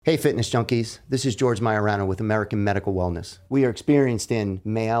Hey fitness junkies, this is George Majorano with American Medical Wellness. We are experienced in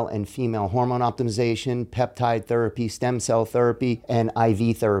male and female hormone optimization, peptide therapy, stem cell therapy, and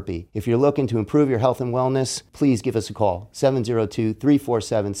IV therapy. If you're looking to improve your health and wellness, please give us a call,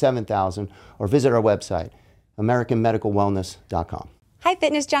 702-347-7000, or visit our website, americanmedicalwellness.com. Hi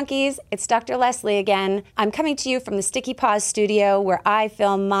fitness junkies, it's Dr. Leslie again. I'm coming to you from the Sticky Paws studio where I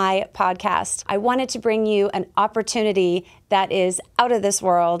film my podcast. I wanted to bring you an opportunity that is out of this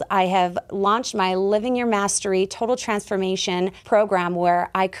world. I have launched my Living Your Mastery Total Transformation program where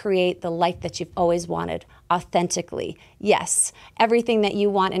I create the life that you've always wanted, authentically. Yes, everything that you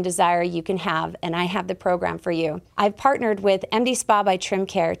want and desire you can have, and I have the program for you. I've partnered with MD Spa by Trim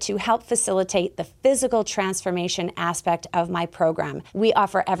Care to help facilitate the physical transformation aspect of my program. We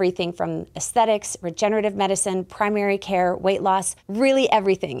offer everything from aesthetics, regenerative medicine, primary care, weight loss, really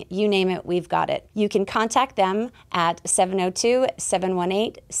everything. You name it, we've got it. You can contact them at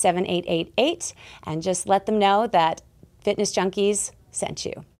 702-718-7888 and just let them know that Fitness Junkies sent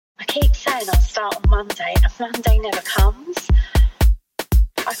you. I keep saying I'll start on Monday, and Monday never comes.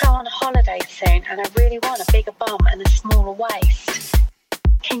 I go on holiday soon, and I really want a bigger bum and a smaller waist.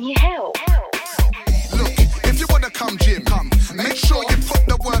 Can you help? Look, if you wanna come gym, make sure you put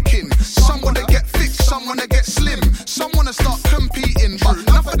the work in. Some wanna get fit, some wanna get slim, some wanna start competing, but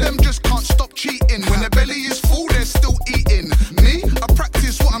enough of them just can't stop cheating. When their belly is full, they're still eating. Me, I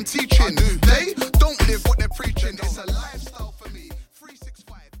practice what I'm teaching. They don't live what they're preaching. It's a lifestyle for me.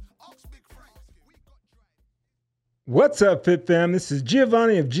 365. What's up, Fit Fam? This is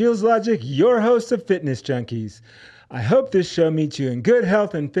Giovanni of Gio's Logic, your host of Fitness Junkies. I hope this show meets you in good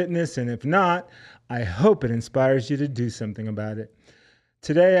health and fitness, and if not, I hope it inspires you to do something about it.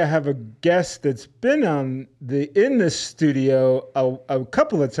 Today, I have a guest that's been in the studio a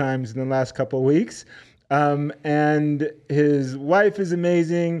couple of times in the last couple of weeks. And his wife is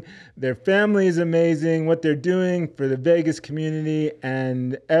amazing. Their family is amazing. What they're doing for the Vegas community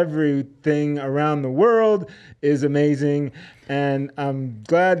and everything around the world is amazing. And I'm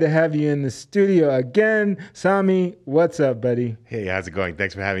glad to have you in the studio again. Sami, what's up, buddy? Hey, how's it going?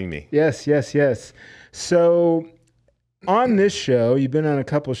 Thanks for having me. Yes. So on this show, you've been on a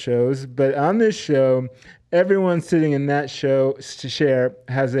couple shows, but on this show, everyone sitting in that show to share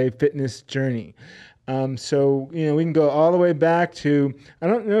has a fitness journey. So, we can go all the way back to, I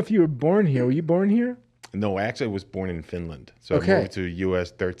don't know if you were born here. Were you born here? No, I actually was born in Finland. So Okay. I moved to the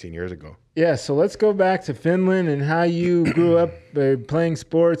U.S. 13 years ago. Yeah, so let's go back to Finland and how you grew up playing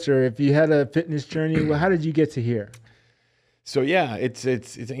sports, or if you had a fitness journey. Well, how did you get to here? So yeah, it's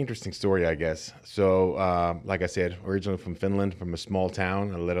an interesting story, I guess. So like I said, originally from Finland, from a small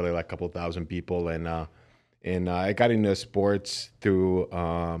town, literally like a couple thousand people, and I got into sports through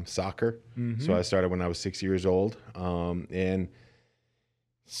soccer. Mm-hmm. So I started when I was 6 years old. And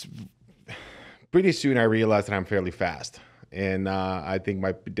pretty soon I realized that I'm fairly fast. And I think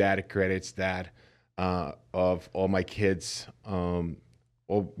my dad credits that of all my kids,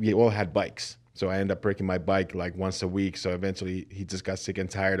 we all had bikes. So I ended up breaking my bike like once a week. So eventually he just got sick and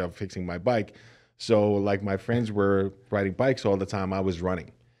tired of fixing my bike. So like my friends were riding bikes all the time, I was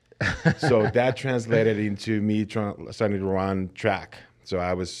running. So that translated into me starting to run track. So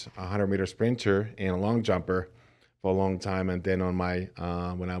I was a 100-meter sprinter and a long jumper for a long time. And then on my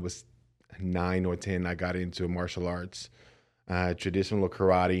when I was 9 or 10, I got into martial arts, traditional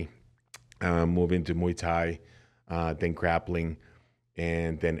karate, moved into Muay Thai, then grappling,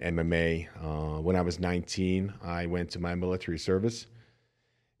 and then MMA. When I was 19, I went to my military service,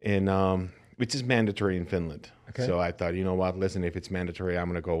 and which is mandatory in Finland. Okay. So I thought, you know what, listen, if it's mandatory, I'm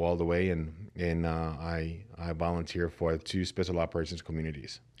going to go all the way. And I volunteer for 2 special operations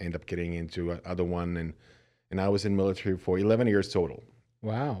communities. End up getting into other one. And I was in military for 11 years total.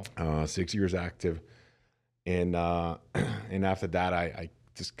 Wow. 6 years active. And after that, I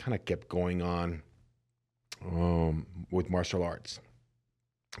just kind of kept going on with martial arts.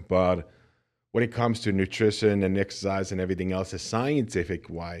 But when it comes to nutrition and exercise and everything else, the scientific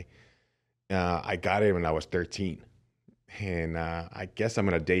why, I got it when I was 13. And I guess I'm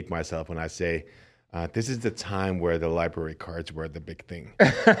going to date myself when I say this is the time where the library cards were the big thing.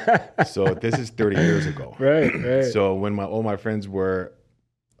 So this is 30 years ago. Right. So when all my friends were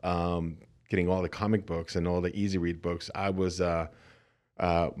getting all the comic books and all the easy read books, I was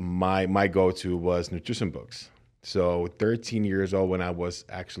my go-to was nutrition books. So 13 years old when I was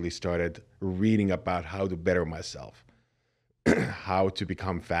actually started reading about how to better myself. How to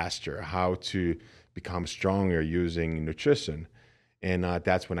become faster, how to become stronger using nutrition. And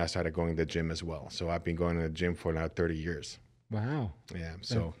that's when I started going to the gym as well. So I've been going to the gym for now 30 years. Wow. Yeah.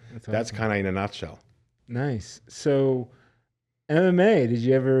 So that's awesome. Kind of in a nutshell. Nice. So MMA, did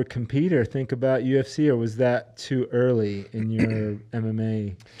you ever compete or think about UFC, or was that too early in your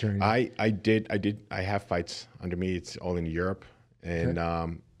MMA journey? I did. I have fights under me. It's all in Europe, and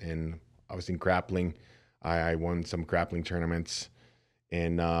and I was in grappling. I won some grappling tournaments,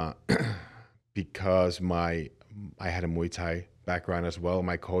 and because I had a Muay Thai background as well,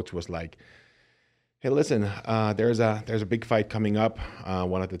 my coach was like, "Hey, listen, there's a big fight coming up.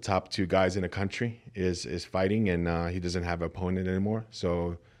 One of the top 2 guys in the country is fighting, and he doesn't have an opponent anymore.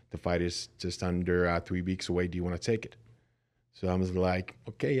 So the fight is just under 3 weeks away. Do you want to take it?" So I was like,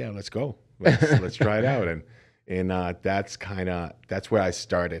 "Okay, yeah, let's go. Let's try it out." And that's where I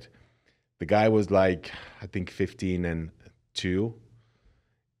started. The guy was like, I think 15-2,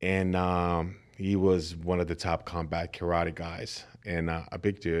 and he was one of the top combat karate guys, and a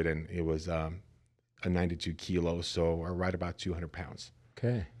big dude, and he was a 92 kilos, so right about 200 pounds.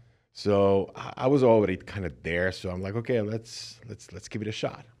 Okay. So I was already kind of there. So I'm like, okay, let's give it a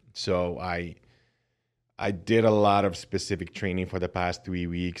shot. So I did a lot of specific training for the past 3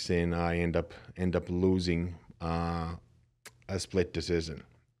 weeks, and I end up losing a split decision.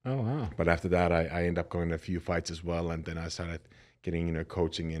 Oh wow! But after that, I end up going to a few fights as well, and then I started getting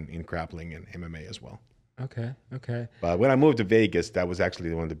coaching in grappling and MMA as well. Okay. But when I moved to Vegas, that was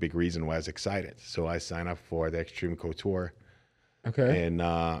actually one of the big reasons why I was excited. So I signed up for the Extreme Couture. Okay. And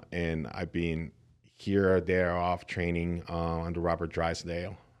I've been here or there off training under Robert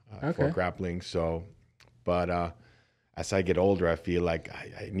Drysdale for grappling. So, but as I get older, I feel like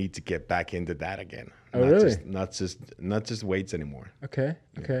I need to get back into that again. Oh, really? Not just weights anymore. Okay.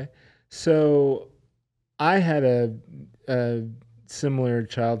 So I had a similar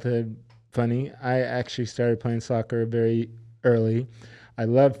childhood. Funny, I actually started playing soccer very early. I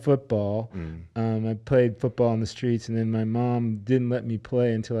loved football. I played football on the streets, and then my mom didn't let me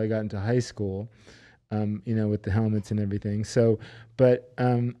play until I got into high school, with the helmets and everything. So, but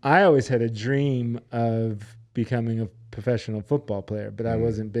I always had a dream of becoming a professional football player, but I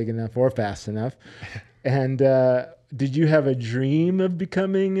wasn't big enough or fast enough. And did you have a dream of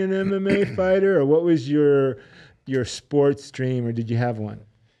becoming an MMA fighter, or what was your sports dream, or did you have one?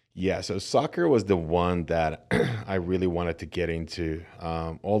 Yeah, so soccer was the one that I really wanted to get into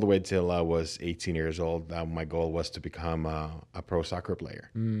all the way till I was 18 years old. My goal was to become a pro soccer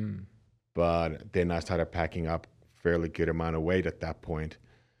player. But then I started packing up fairly good amount of weight at that point.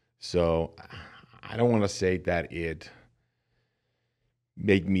 So I don't want to say that it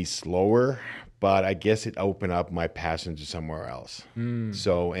made me slower, but I guess it opened up my passion to somewhere else.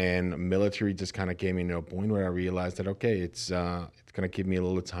 So, and military just kind of came into a point where I realized that, okay, it's going to give me a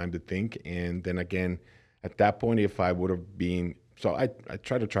little time to think. And then again, at that point, if I would have been, so I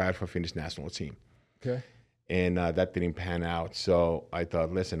tried to try out for Finnish national team. Okay. And that didn't pan out. So I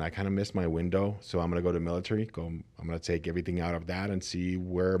thought, listen, I kind of missed my window. So I'm going to go to military. I'm going to take everything out of that and see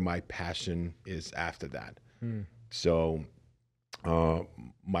where my passion is after that. So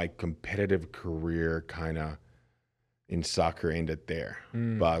my competitive career kind of in soccer ended there.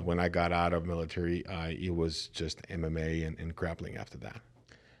 But when I got out of military, it was just MMA and grappling after that.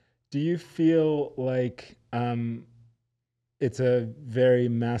 Do you feel like it's a very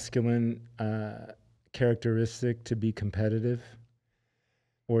masculine characteristic to be competitive,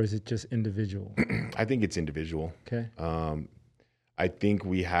 or is it just individual? I think it's individual. Okay. I think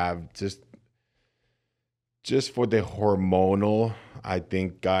we have just for the hormonal, I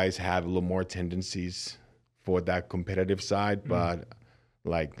think guys have a little more tendencies for that competitive side, but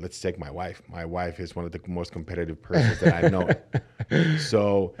like, let's take my wife. My wife is one of the most competitive persons that I know.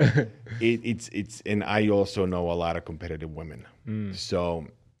 So it's, and I also know a lot of competitive women. So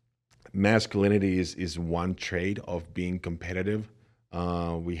masculinity is one trait of being competitive.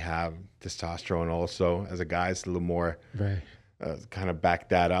 We have testosterone also as a guy. It's a little more kind of back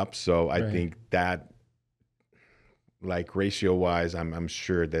that up. So I think that, like ratio wise, I'm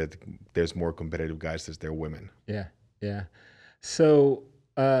sure that there's more competitive guys than there are women. Yeah. So,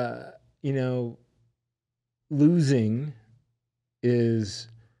 losing is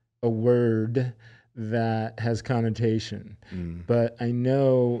a word that has connotation, but I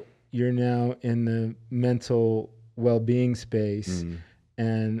know you're now in the mental well-being space,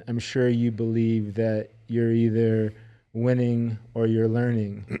 and I'm sure you believe that you're either winning or you're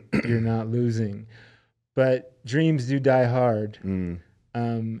learning. You're not losing. But dreams do die hard.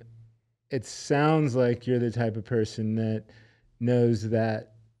 It sounds like you're the type of person that knows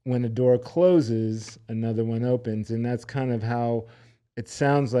that when a door closes, another one opens. And that's kind of how it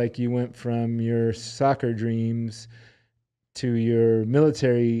sounds like you went from your soccer dreams to your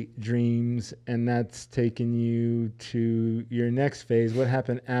military dreams, and that's taken you to your next phase. What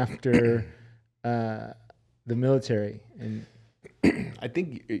happened after the military? And I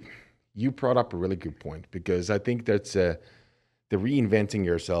think you brought up a really good point, because I think that's the reinventing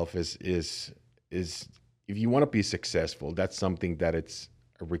yourself is if you want to be successful, that's something that it's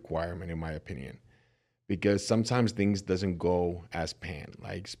a requirement, in my opinion, because sometimes things doesn't go as planned.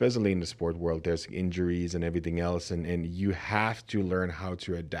 Like especially in the sport world, there's injuries and everything else, and you have to learn how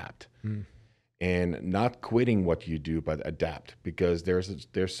to adapt. And not quitting what you do, but adapt, because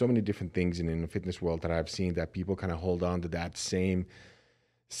there's so many different things in the fitness world that I've seen that people kind of hold on to that same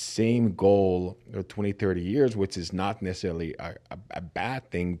goal 20, 30 years, which is not necessarily a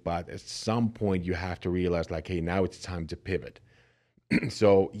bad thing, but at some point you have to realize like, hey, now it's time to pivot.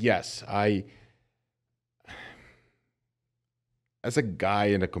 So yes, as a guy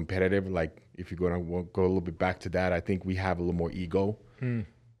in a competitive, like if you're going to go a little bit back to that, I think we have a little more ego.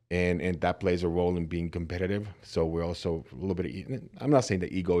 And that plays a role in being competitive. So we're also a little bit, I'm not saying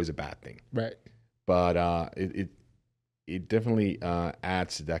that ego is a bad thing. Right. But it definitely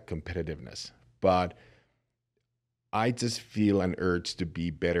adds to that competitiveness. But I just feel an urge to be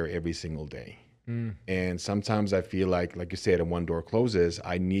better every single day. And sometimes I feel like you said, when one door closes,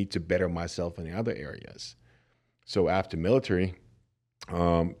 I need to better myself in the other areas. So after military,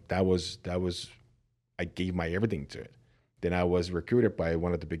 that was I gave my everything to it. Then I was recruited by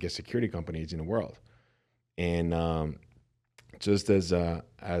one of the biggest security companies in the world, and just as a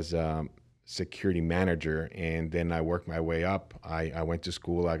security manager, and then I worked my way up. I went to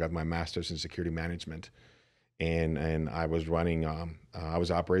school. I got my master's in security management, and I was running. I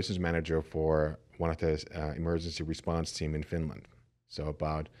was operations manager for one of the emergency response team in Finland. So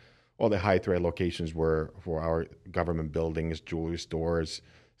about all the high threat locations were for our government buildings, jewelry stores,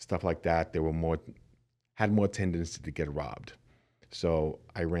 stuff like that. They were had more tendency to get robbed. So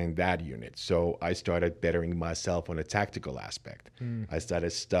I ran that unit. So I started bettering myself on a tactical aspect. I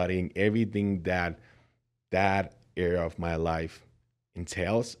started studying everything that area of my life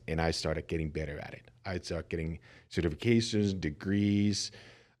entails, and I started getting better at it. I started getting certifications, degrees.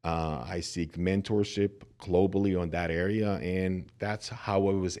 I seek mentorship globally on that area, and that's how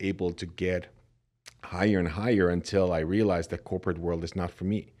I was able to get higher and higher until I realized that corporate world is not for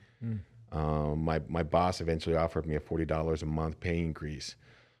me. My boss eventually offered me a $40 a month pay increase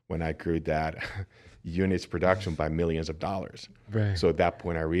when I grew that unit's production by millions of dollars. Right. So at that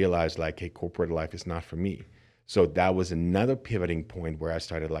point, I realized like, hey, corporate life is not for me. So that was another pivoting point where I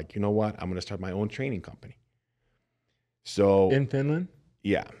started like, you know what? I'm going to start my own training company. So In Finland?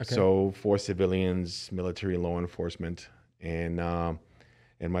 Yeah. Okay. So for civilians, military, law enforcement, and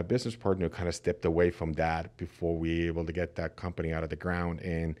my business partner kind of stepped away from that before we were able to get that company out of the ground,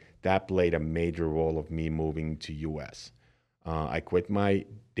 and that played a major role of me moving to U.S. I quit my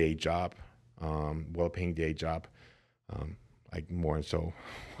day job, well-paying day job, like more and so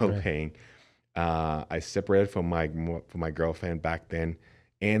well-paying. I separated from my girlfriend back then,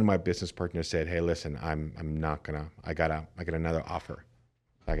 and my business partner said, "Hey, listen, I'm not gonna. I got another offer.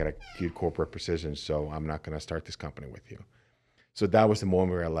 I got a good corporate position, so I'm not gonna start this company with you." So that was the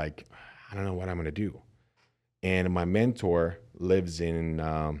moment where I don't know what I'm gonna do. And my mentor lives in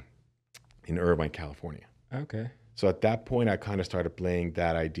Irvine, California. Okay. So at that point, I kind of started playing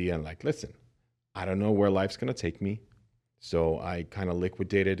that idea and like, listen, I don't know where life's gonna take me. So I kind of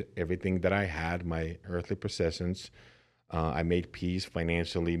liquidated everything that I had, my earthly possessions. I made peace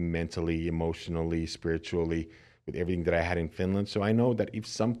financially, mentally, emotionally, spiritually, with everything that I had in Finland. So I know that if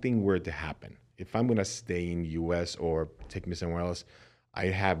something were to happen, if I'm going to stay in US or take me somewhere else, I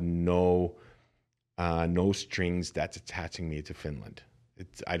have no strings that's attaching me to Finland.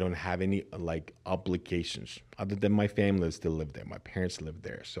 I don't have any like obligations other than my family still live there. My parents live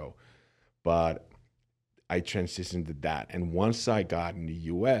there. So, but I transitioned to that. And once I got in the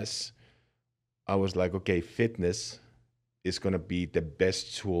US, I was like, okay, fitness is going to be the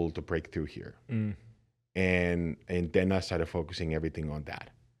best tool to break through here. And then I started focusing everything on that.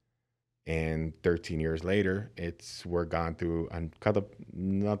 And 13 years later, we're gone through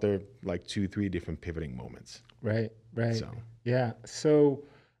another like 2-3 different pivoting moments. Right. So. Yeah. So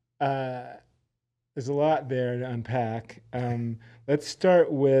there's a lot there to unpack. Let's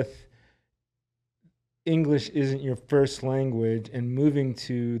start with English isn't your first language and moving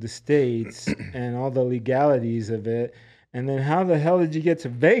to the States and all the legalities of it. And then how the hell did you get to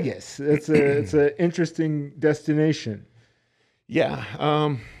Vegas? It's an interesting destination.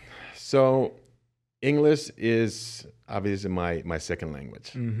 Yeah. So English is obviously my second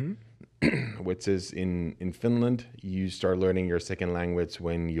language, which is in Finland, you start learning your second language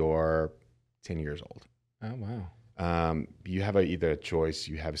when you're 10 years old. Oh, wow. You have either a choice.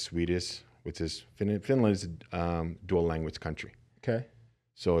 You have Swedish, which is Finland is a dual language country. Okay.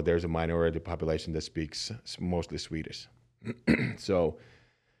 So there's a minority population that speaks mostly Swedish. So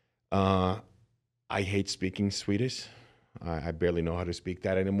I hate speaking Swedish. I barely know how to speak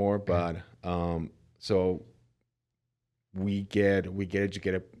that anymore. But so we get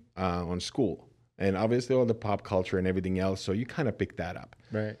educated on school, and obviously all the pop culture and everything else. So you kind of pick that up.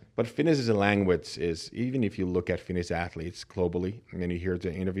 Right. But Finnish as a language is, even if you look at Finnish athletes globally and then you hear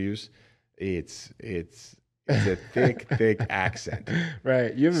the interviews, it's a thick accent.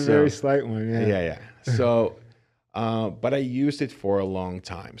 Right. You have a very slight one. Yeah. So, but I used it for a long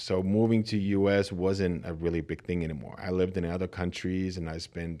time. So moving to US wasn't a really big thing anymore. I lived in other countries and I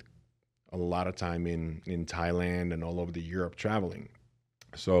spent a lot of time in Thailand and all over the Europe traveling.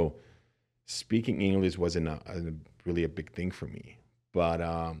 So speaking English wasn't really a big thing for me.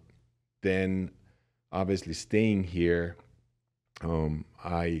 But then obviously staying here,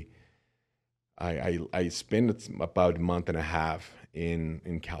 I spent about a month and a half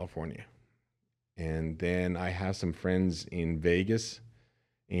in California. And then I have some friends in Vegas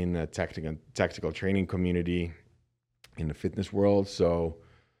in a tactical training community in the fitness world. So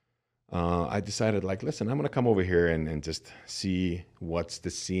I decided, like, listen, I'm going to come over here and just see what's the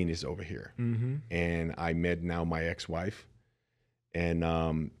scene is over here. Mm-hmm. And I met now my ex-wife. And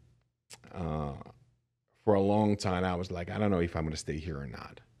for a long time, I was like, I don't know if I'm going to stay here or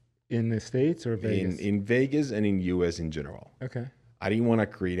not. In the States or Vegas? In Vegas and in U.S. in general. Okay. I didn't want to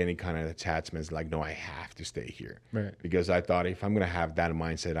create any kind of attachments like, no, I have to stay here. Right. Because I thought if I'm going to have that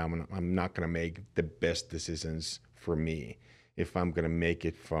mindset, I'm not going to make the best decisions for me. If I'm going to make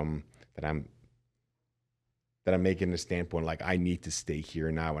it from that I'm making the standpoint like I need to stay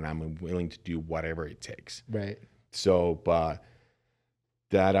here now and I'm willing to do whatever it takes. Right. So, but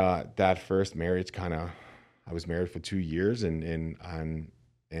that first marriage I was married for 2 years and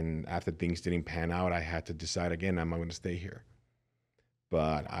after things didn't pan out, I had to decide again, am I going to stay here?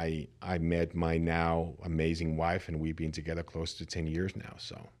 But I met my now amazing wife, and we've been together close to 10 years now.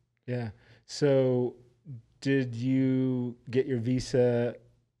 So yeah. So did you get your visa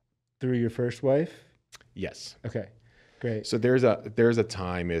through your first wife? Yes. Okay. Great. So there's a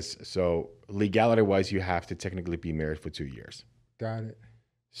time so legality wise, you have to technically be married for 2 years. Got it.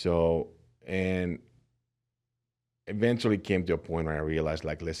 So, and eventually came to a point where I realized,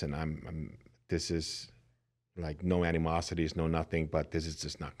 like, listen, this is like no animosities, no nothing, but this is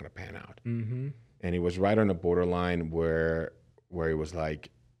just not going to pan out. Mm-hmm. And it was right on the borderline where it was like,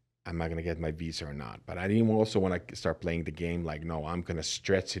 am I going to get my visa or not? But I didn't also want to start playing the game like, no, I'm going to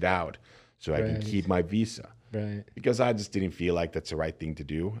stretch it out so I can keep my visa. Right. Because I just didn't feel like that's the right thing to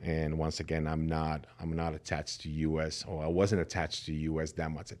do. And once again, I'm not attached to US, or I wasn't attached to US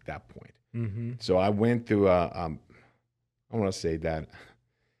that much at that point. Mm-hmm. So I went through I want to say that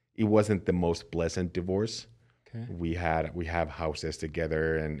it wasn't the most pleasant divorce. Okay. We have houses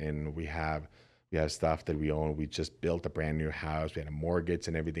together and we have stuff that we own. We just built a brand new house. We had a mortgage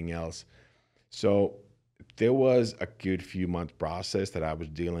and everything else. So there was a good few month process that I was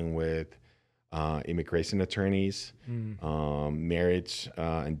dealing with immigration attorneys, marriage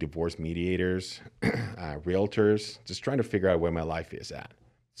and divorce mediators, realtors, just trying to figure out where my life is at.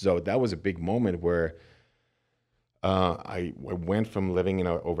 So that was a big moment where I went from living in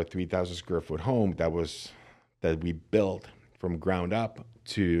a over 3,000 square foot home that we built from ground up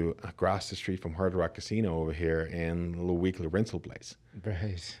to across the street from Hard Rock Casino over here in a little weekly rental place.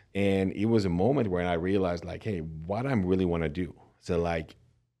 Right. And it was a moment where I realized, like, hey, what I really want to do.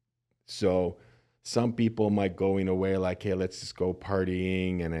 So some people might go in a way like, hey, let's just go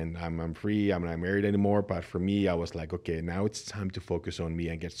partying and then I'm free, I'm not married anymore. But for me, I was like, okay, now it's time to focus on me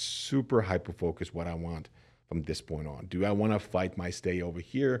and get super hyper-focused what I want from this point on. Do I want to fight my stay over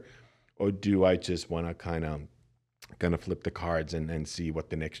here, or do I just want to kind of flip the cards and see what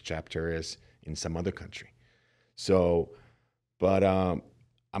the next chapter is in some other country? So, but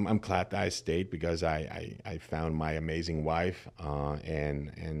I'm glad that I stayed because I found my amazing wife,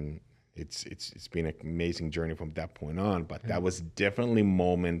 and it's been an amazing journey from that point on. But that was definitely a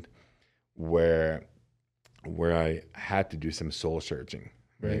moment where I had to do some soul searching,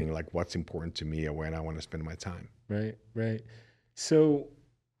 meaning like what's important to me and where I want to spend my time. Right. So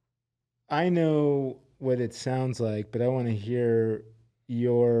I know what it sounds like, but I want to hear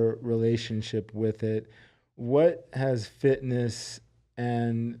your relationship with it. What has fitness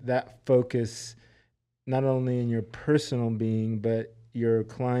and that focus, not only in your personal being, but your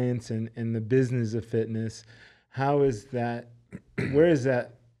clients and the business of fitness, how is that, where is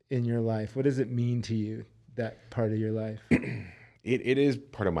that in your life? What does it mean to you, that part of your life? It is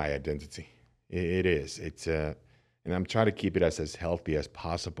part of my identity. It is. And I'm trying to keep it as healthy as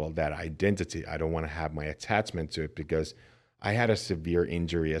possible, that identity. I don't want to have my attachment to it because I had a severe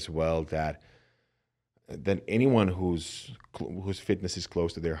injury as well that that anyone whose fitness is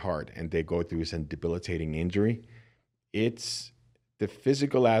close to their heart and they go through some debilitating injury, it's the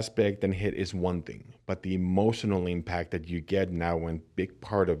physical aspect and hit is one thing, but the emotional impact that you get now when big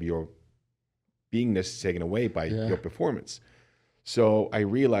part of your beingness is taken away by your performance. So I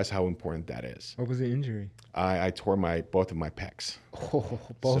realized how important that is. What was the injury? I tore both of my pecs. Oh,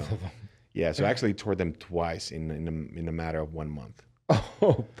 both of them. Yeah, so I actually tore them twice in a matter of 1 month.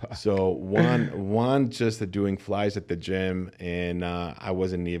 Oh, so one just doing flies at the gym, and I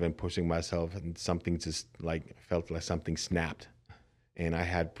wasn't even pushing myself, and something just like felt like something snapped, and I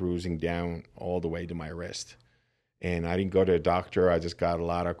had bruising down all the way to my wrist. And I didn't go to a doctor. I just got a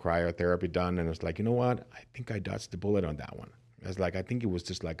lot of cryotherapy done, and I was like, you know what? I think I dodged the bullet on that one. I was like, I think it was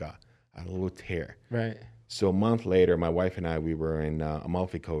just like a little tear. Right. So a month later, my wife and I, we were in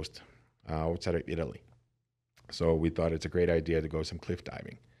Amalfi Coast, outside of Italy. So we thought it's a great idea to go some cliff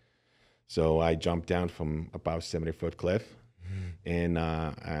diving. So I jumped down from about 70-foot cliff, and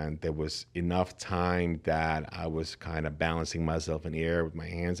there was enough time that I was kind of balancing myself in the air with my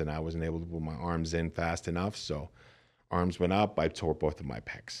hands, and I wasn't able to put my arms in fast enough. So arms went up, I tore both of my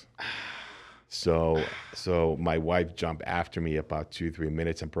pecs. So my wife jumped after me about 2-3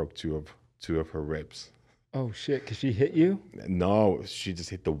 minutes and broke two of her ribs. Oh shit! Because she hit you? No, she just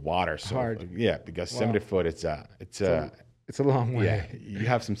hit the water so hard. Yeah, because 70 foot, it's a long way. Yeah, you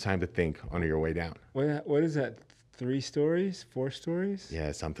have some time to think on your way down. What is that? 3 stories? 4 stories?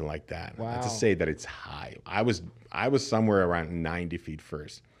 Yeah, something like that. Wow. Not to say that it's high. I was somewhere around 90 feet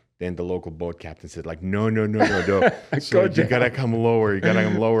first. Then the local boat captain said, like, no. So you gotta come lower. You gotta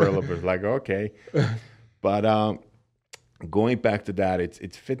come lower a little bit. Like, okay. But going back to that,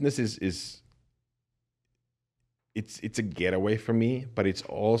 it's fitness is it's a getaway for me, but it's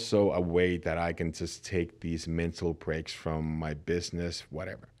also a way that I can just take these mental breaks from my business,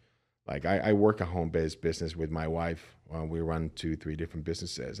 whatever. Like I work a home-based business with my wife. We run 2-3 different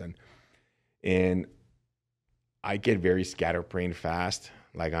businesses, and I get very scatterbrained fast.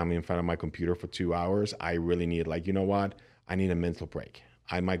 Like I'm in front of my computer for 2 hours. I really need, like, you know what? I need a mental break.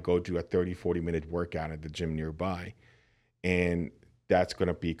 I might go do a 30-40 minute workout at the gym nearby, and that's going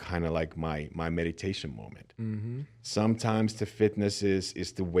to be kind of like my meditation moment. Mm-hmm. Sometimes the fitness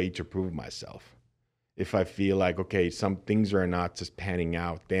is the way to prove myself. If I feel like, okay, some things are not just panning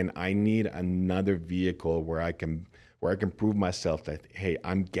out, then I need another vehicle where I can prove myself that, hey,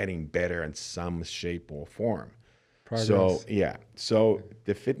 I'm getting better in some shape or form. Progress. So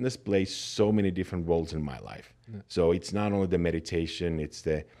the fitness plays so many different roles in my life. Yeah. So it's not only the meditation, it's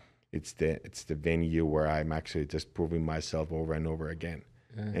the venue where I'm actually just proving myself over and over again.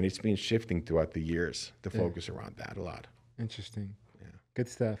 Yeah. And it's been shifting throughout the years, the focus around that a lot. Interesting. Yeah. Good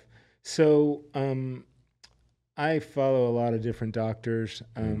stuff. So I follow a lot of different doctors.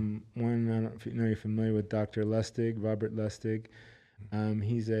 One, I don't know if you know, you're familiar with Dr. Lustig, Robert Lustig.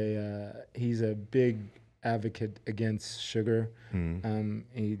 He's a big advocate against sugar.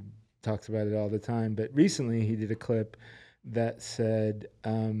 He talks about it all the time. But recently he did a clip that said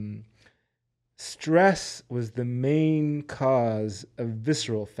stress was the main cause of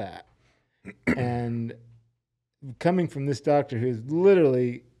visceral fat. And coming from this doctor who's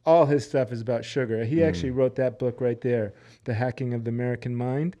literally, all his stuff is about sugar. He actually wrote that book right there, The Hacking of the American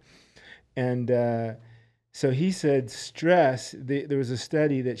Mind. And so he said stress, there was a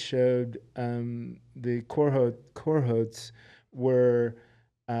study that showed the cohorts were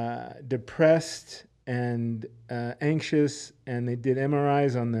depressed and anxious, and they did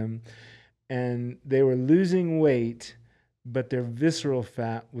MRIs on them, and they were losing weight, but their visceral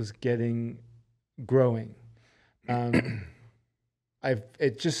fat was growing.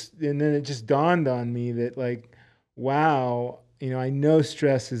 It just dawned on me that, like, wow, I know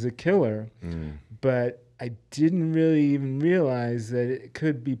stress is a killer, but I didn't really even realize that it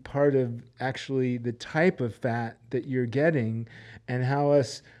could be part of actually the type of fat that you're getting, and how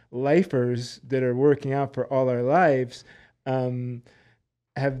us lifers that are working out for all our lives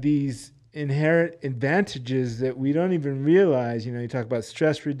have these inherent advantages that we don't even realize. You talk about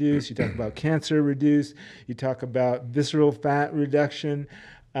stress reduce, you talk about cancer reduce, you talk about visceral fat reduction.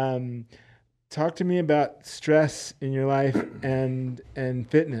 Talk to me about stress in your life and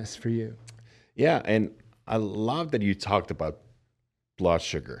fitness for you. Yeah, and I love that you talked about blood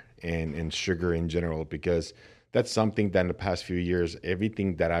sugar and sugar in general, because that's something that in the past few years,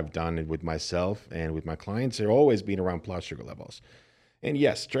 everything that I've done with myself and with my clients have always been around blood sugar levels. And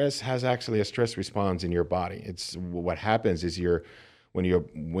yes, stress has actually a stress response in your body. It's what happens is when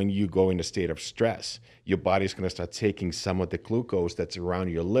you go in a state of stress, your body's going to start taking some of the glucose that's around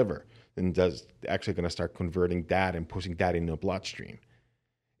your liver, and actually going to start converting that and pushing that into the bloodstream.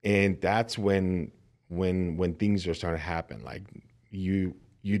 And that's when when things are starting to happen. Like you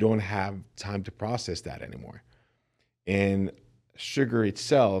don't have time to process that anymore. And sugar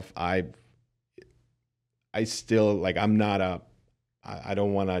itself, I still, like, I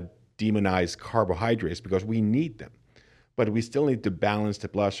don't want to demonize carbohydrates because we need them, but we still need to balance the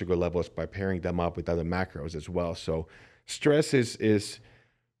blood sugar levels by pairing them up with other macros as well. So stress is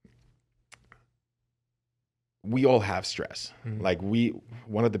we all have stress. Mm-hmm. Like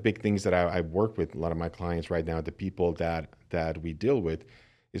one of the big things that I work with a lot of my clients right now, the people that we deal with,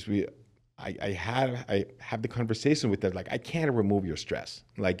 is I have the conversation with them, like, I can't remove your stress.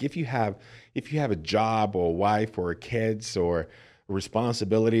 Like if you have a job or a wife or kids or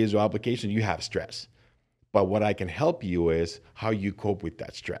responsibilities or obligation, you have stress. But what I can help you is how you cope with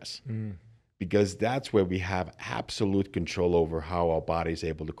that stress. Mm. Because that's where we have absolute control over how our body is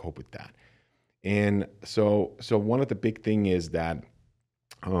able to cope with that. And so one of the big thing is that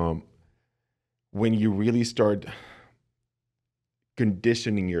when you really start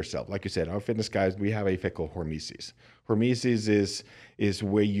conditioning yourself, like you said, our fitness guys, we have a thing called hormesis. Hormesis is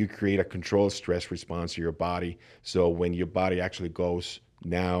where you create a controlled stress response to your body. So when your body actually goes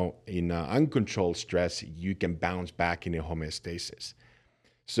now in uncontrolled stress, you can bounce back into homeostasis.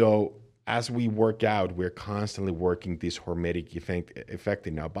 So as we work out, we're constantly working this hormetic effect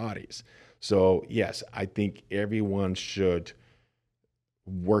in our bodies. So yes, I think everyone should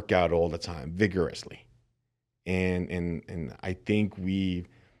work out all the time, vigorously. And I think we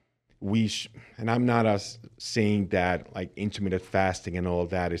and I'm not saying that like intermittent fasting and all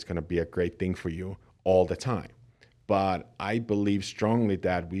that is going to be a great thing for you all the time. But I believe strongly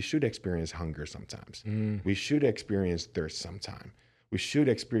that we should experience hunger sometimes. Mm. We should experience thirst sometimes. We should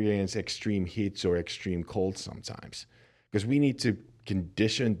experience extreme heats or extreme colds sometimes, because we need to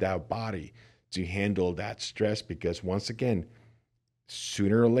condition that body to handle that stress, because once again,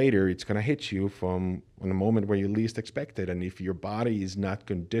 sooner or later, it's going to hit you from in a moment where you least expect it. And if your body is not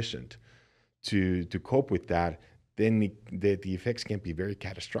conditioned to cope with that, then the effects can be very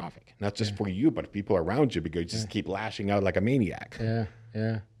catastrophic, not just for you, but people around you, because you just keep lashing out like a maniac.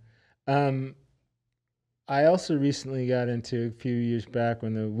 Yeah. I also recently got into, a few years back,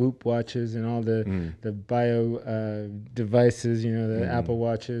 when the Whoop watches and all the bio devices, the Apple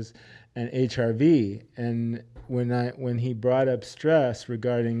Watches, and HRV. And when he brought up stress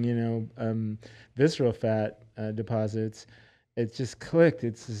regarding visceral fat deposits, it just clicked.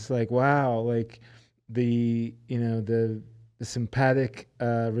 It's just like, wow, like the sympathetic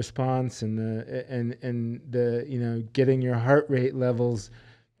response and the getting your heart rate levels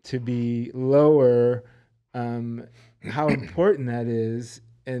to be lower, how important that is,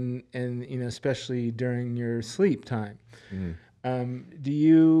 and especially during your sleep time. Do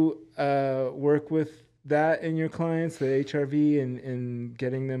you work with that in your clients, the HRV, and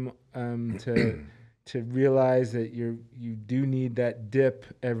getting them to realize that you do need that dip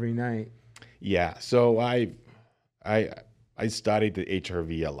every night? Yeah. So I studied the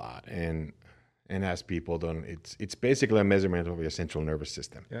HRV a lot, and as people don't, it's basically a measurement of your central nervous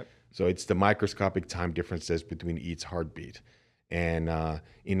system. Yep. So it's the microscopic time differences between each heartbeat. And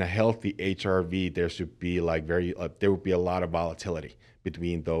in a healthy HRV, there should be there would be a lot of volatility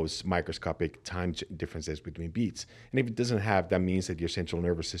between those microscopic time differences between beats. And if it doesn't have, that means that your central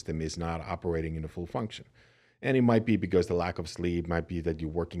nervous system is not operating in a full function. And it might be because the lack of sleep, might be that you're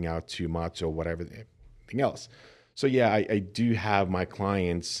working out too much or whatever, anything else. So yeah, I do have my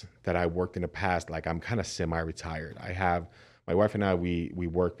clients that I worked in the past, like I'm kind of semi-retired. I have my wife and I, we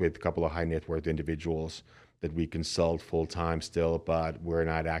work with a couple of high net worth individuals that we consult full time still, but we're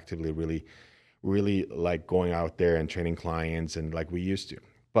not actively really like going out there and training clients and like we used to.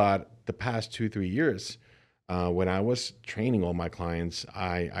 But the past 2-3 years, when I was training all my clients,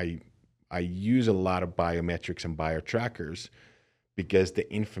 I use a lot of biometrics and biotrackers, because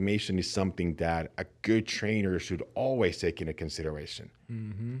the information is something that a good trainer should always take into consideration.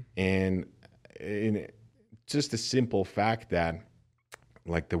 Mm-hmm. And just the simple fact that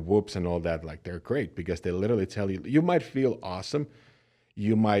like the Whoops and all that, like they're great because they literally tell you, you might feel awesome.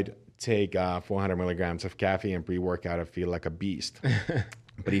 You might take 400 milligrams of caffeine and pre-workout and feel like a beast.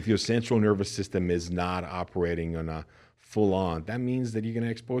 But if your central nervous system is not operating on a full on, that means that you're going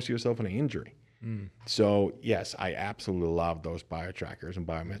to expose yourself to an injury. Mm. So yes, I absolutely love those biotrackers and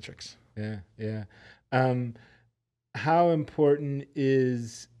biometrics. Yeah. How important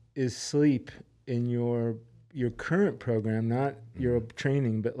is sleep in your current program, not your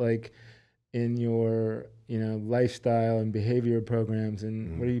training, but like in your lifestyle and behavior programs,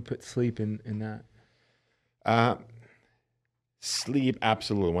 and what do you put sleep in that? Sleep,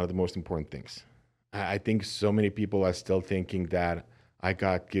 absolutely one of the most important things. I think so many people are still thinking that I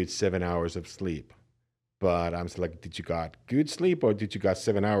got good 7 hours of sleep. But I'm still like, did you got good sleep or did you got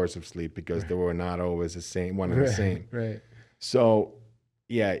 7 hours of sleep? Because they were not always the same, one and the same. Right. So,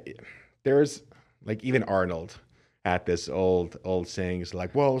 yeah, there's like even Arnold had this old saying. It's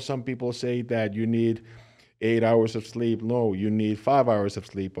like, well, some people say that you need 8 hours of sleep. No, you need 5 hours of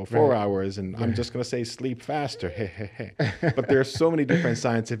sleep or 4 hours. And I'm just going to say sleep faster. But there's so many different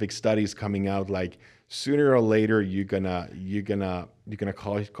scientific studies coming out. Like sooner or later, you're gonna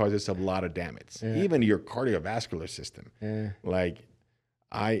cause yourself a lot of damage, even your cardiovascular system. Like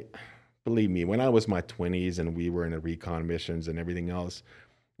believe me, when I was my 20s and we were in the recon missions and everything else,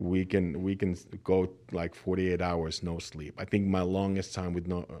 we can go like 48 hours no sleep. I think my longest time with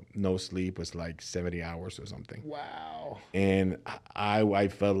no sleep was like 70 hours or something. Wow. And I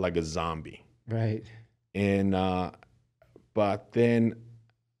felt like a zombie. Right. And but then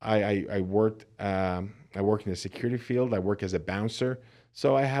I worked in the security field. I worked as a bouncer,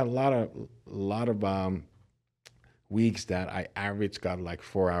 so I had a lot of weeks that I averaged got like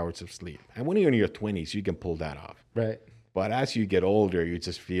 4 hours of sleep. And when you're in your 20s, you can pull that off. Right. But as you get older, you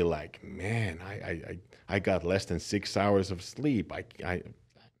just feel like, man, I got less than 6 hours of sleep. I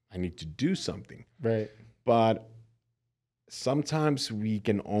need to do something. Right. But sometimes we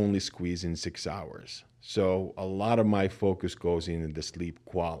can only squeeze in 6 hours. So a lot of my focus goes in the sleep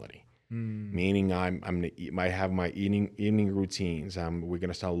quality. Meaning I have my evening routines. We're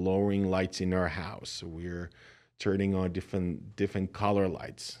gonna start lowering lights in our house. We're turning on different color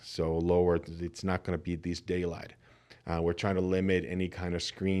lights. So lower, it's not gonna be this daylight. We're trying to limit any kind of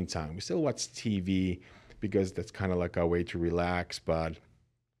screen time. We still watch TV because that's kind of like our way to relax. But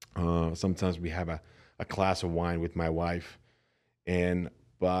sometimes we have a glass of wine with my wife,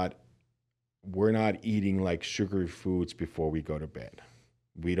 but we're not eating like sugary foods before we go to bed.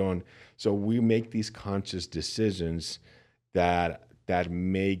 We don't. So we make these conscious decisions that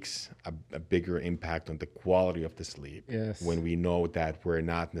makes a bigger impact on the quality of the sleep. Yes. When we know that we're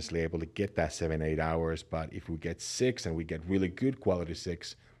not necessarily able to get that 7-8 hours, but if we get 6 and we get really good quality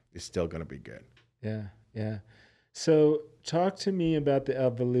 6, it's still going to be good. Yeah, yeah. So talk to me about the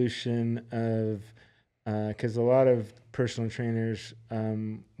evolution of, because a lot of personal trainers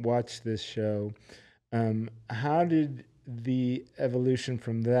watch this show. How did the evolution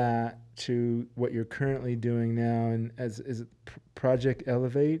from that to what you're currently doing now, and is it Project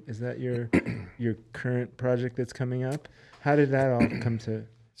Elevate? Is that your current project that's coming up? How did that all come to?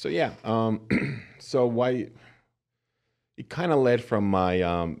 So yeah, so why it kind of led from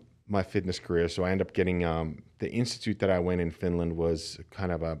my fitness career. So I ended up getting the institute that I went in Finland was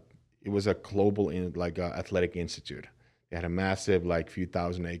kind of it was a global athletic institute. They had a massive few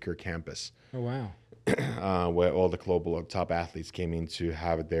thousand-acre campus. Oh wow. Where all the global top athletes came in to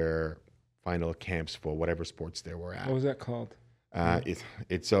have their final camps for whatever sports they were at. What was that called?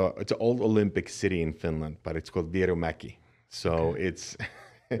 It's an old Olympic city in Finland, but it's called Vierumäki. So it's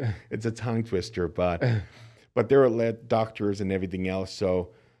a tongue twister, but they were led doctors and everything else.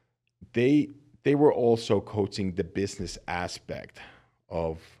 So they were also coaching the business aspect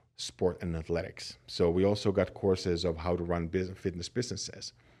of sport and athletics. So we also got courses of how to run fitness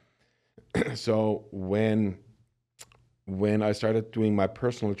businesses. So when I started doing my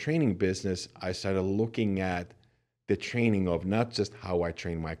personal training business, I started looking at the training of not just how I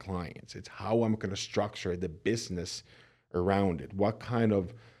train my clients, it's how I'm going to structure the business around it.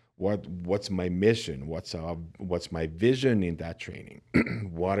 What's my mission? What's my vision in that training?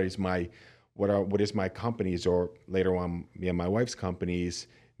 What is my company's, or later on me and my wife's company's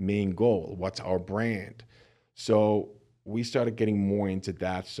main goal? What's our brand? So we started getting more into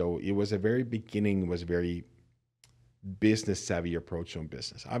that. So it was a very business savvy approach on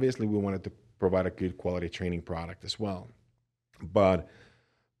business. Obviously, we wanted to provide a good quality training product as well. But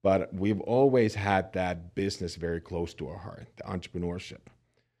we've always had that business very close to our heart, the entrepreneurship.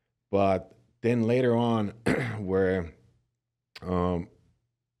 But then later on, where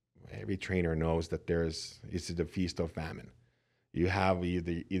every trainer knows that it's the feast of famine. You have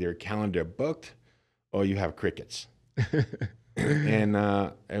either a calendar booked or you have crickets.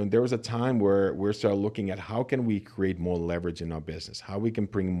 And there was a time where we started looking at how can we create more leverage in our business, how we can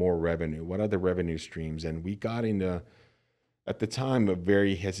bring more revenue, what are the revenue streams, and we got into, at the time,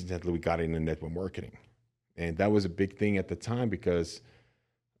 very hesitantly, we got into network marketing, and that was a big thing at the time because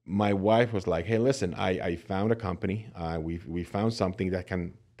my wife was like, "Hey, listen, I found a company, we found something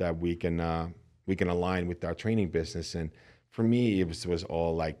that we can align with our training business," and for me, it was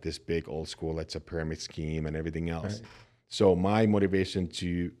all like this big old school, it's a pyramid scheme and everything else. Right. So my motivation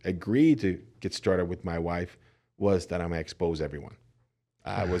to agree to get started with my wife was that I'm going to expose everyone.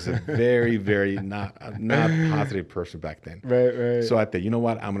 I was a very, very not positive person back then. Right. So I thought, you know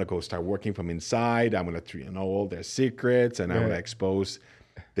what? I'm gonna go start working from inside. I'm gonna know all their secrets, and I'm gonna expose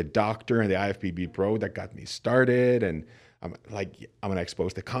the doctor and the IFBB pro that got me started, and I'm gonna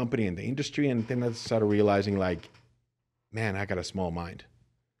expose the company and the industry. And then I started realizing, like, man, I got a small mind.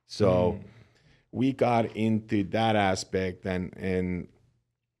 So we got into that aspect, and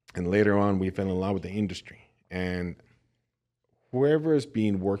later on we fell in love with the industry. And whoever has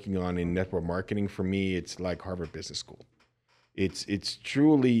been working on in network marketing, for me, it's like Harvard Business School. It's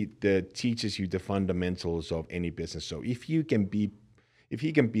truly that teaches you the fundamentals of any business. So if you can be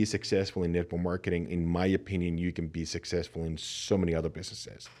successful in network marketing, in my opinion, you can be successful in so many other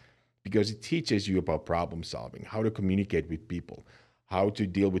businesses, because it teaches you about problem solving, how to communicate with people, how to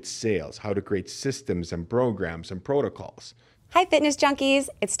deal with sales, how to create systems and programs and protocols. Hi, Fitness Junkies.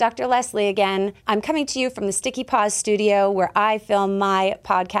 It's Dr. Leslie again. I'm coming to you from the Sticky Paws studio where I film my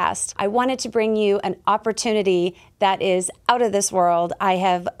podcast. I wanted to bring you an opportunity that is out of this world. I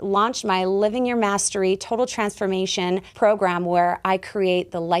have launched my Living Your Mastery Total Transformation program where I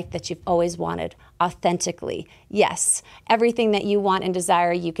create the life that you've always wanted authentically. Yes, everything that you want and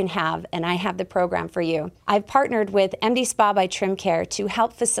desire you can have, and I have the program for you. I've partnered with MD Spa by Trim Care to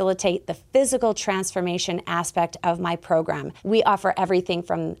help facilitate the physical transformation aspect of my program. We offer everything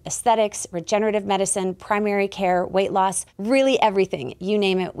from aesthetics, regenerative medicine, primary care, weight loss, really everything. You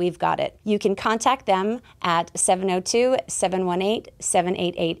name it, we've got it. You can contact them at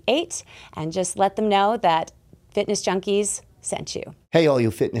 702-718-7888 and just let them know that Fitness Junkies sent you. Hey, all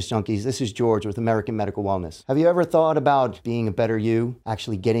you fitness junkies, this is George with American Medical Wellness. Have you ever thought about being a better you,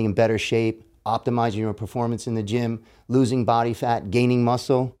 actually getting in better shape, optimizing your performance in the gym, losing body fat, gaining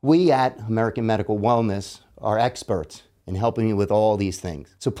muscle? We at American Medical Wellness are experts in helping you with all these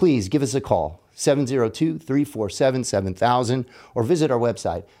things. So please give us a call, 702-347-7000, or visit our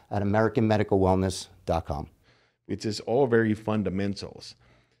website at americanmedicalwellness.com. Which is all very fundamentals.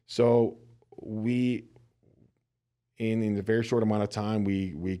 So in a very short amount of time,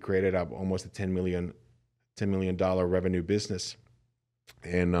 we created up almost a $10 million revenue business,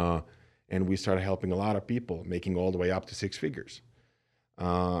 and we started helping a lot of people, making all the way up to six figures.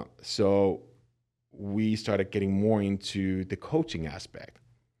 So we started getting more into the coaching aspect.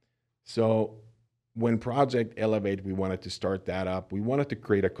 So when Project Elevate, we wanted to start that up. We wanted to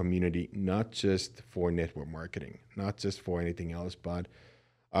create a community, not just for network marketing, not just for anything else, but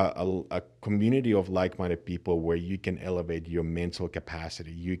a community of like-minded people where you can elevate your mental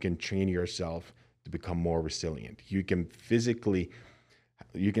capacity. You can train yourself to become more resilient. You can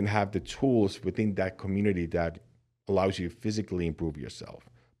have the tools within that community that allows you to physically improve yourself.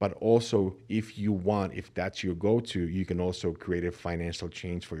 But also, if that's your go-to, you can also create a financial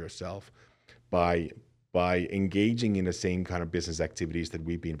change for yourself by engaging in the same kind of business activities that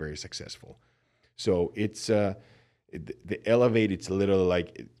we've been very successful. So it's the Elevate, it's literally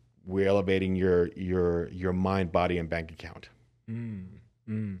like we're elevating your mind, body, and bank account.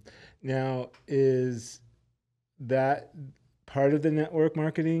 Now, is that part of the network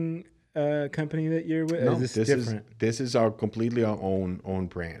marketing company that you're with? No, is this different? This is completely our own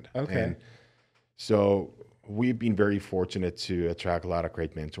brand. Okay. And so we've been very fortunate to attract a lot of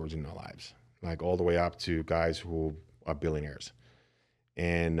great mentors in our lives, like all the way up to guys who are billionaires.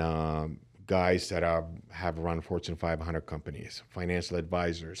 And guys that have run Fortune 500 companies, financial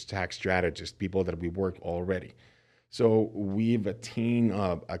advisors, tax strategists, people that we work already. So we've attained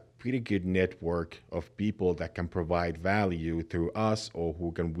a pretty good network of people that can provide value through us, or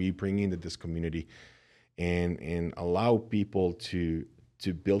who can we bring into this community and allow people to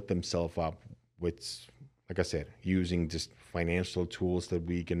build themselves up with, like I said, using just financial tools that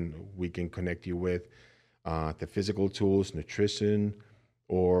we can connect you with, the physical tools, nutrition,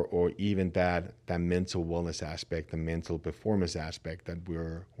 or even that mental wellness aspect, the mental performance aspect that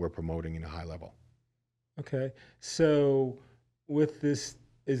we're promoting in a high level. Okay. So with this,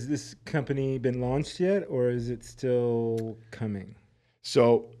 is this company been launched yet, or is it still coming?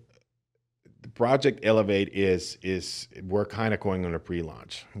 So the Project Elevate is we're kind of going on a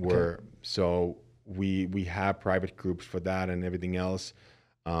pre-launch. So we have private groups for that and everything else.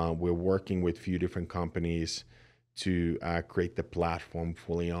 We're working with a few different companies to create the platform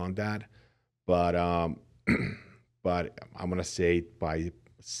fully on that. But I'm going to say by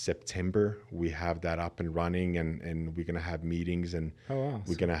September, we have that up and running, and we're going to have meetings, and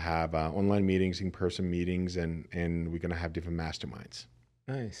we're going to have online meetings, in-person meetings, and we're going to have different masterminds.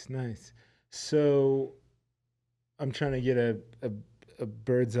 Nice. So I'm trying to get a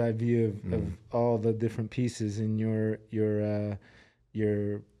bird's eye view of all the different pieces in your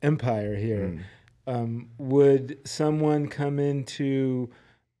empire here. would someone come into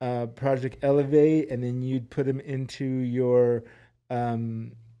Project Elevate, and then you'd put them into your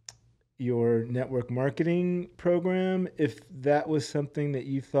network marketing program if that was something that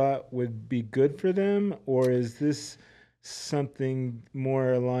you thought would be good for them? Or is this something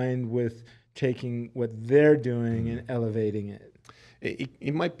more aligned with taking what they're doing and elevating it?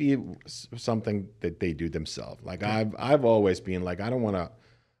 It might be something that they do themselves. Like I've always been like, I don't want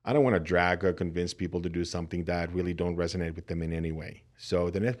to drag or convince people to do something that really don't resonate with them in any way. So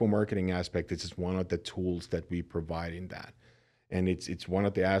the network marketing aspect is just one of the tools that we provide in that. And it's one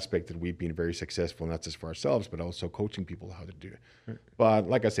of the aspects that we've been very successful, not just for ourselves, but also coaching people how to do it. Right. But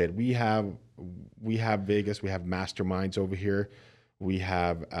like I said, we have Vegas, we have masterminds over here. We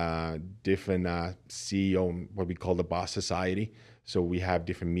have different CEO, what we call the Boss Society. So we have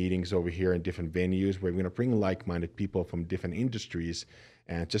different meetings over here in different venues where we're going to bring like-minded people from different industries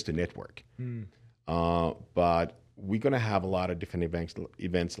and just a network. But we're going to have a lot of different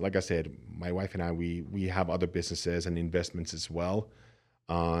events. Like I said, my wife and I, we have other businesses and investments as well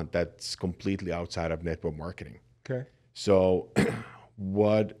that's completely outside of network marketing. Okay. So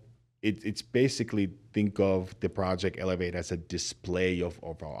it's basically, think of the Project Elevate as a display of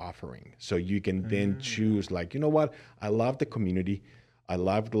our offering. So you can then choose, like, you know what? I love the community. I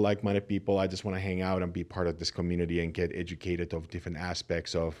love the like-minded people. I just want to hang out and be part of this community and get educated of different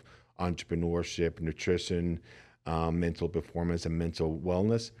aspects of entrepreneurship, nutrition, mental performance, and mental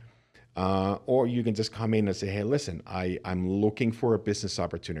wellness. Or you can just come in and say, hey, listen, I'm looking for a business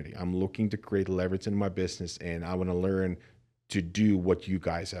opportunity. I'm looking to create leverage in my business, and I want to learn to do what you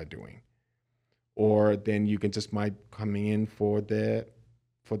guys are doing. Or then you can just might coming in for the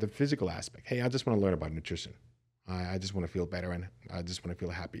physical aspect. Hey, I just want to learn about nutrition. I just want to feel better, and I just want to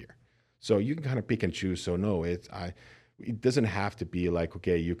feel happier. So you can kind of pick and choose. So no, it doesn't have to be like,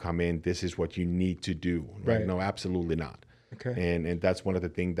 okay, you come in, this is what you need to do. Right? No, absolutely not. Okay. And that's one of the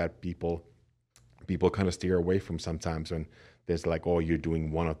things that people kind of steer away from sometimes when there's like, oh, you're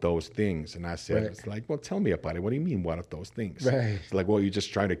doing one of those things. And I said, It's like, well, tell me about it. What do you mean one of those things? Right. It's like, well, you're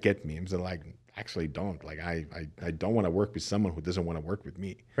just trying to get me. I'm like, actually don't. Like, I don't want to work with someone who doesn't want to work with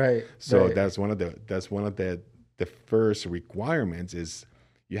me. Right. So that's one of the first requirements is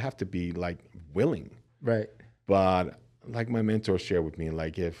you have to be like willing. Right. But like my mentor shared with me,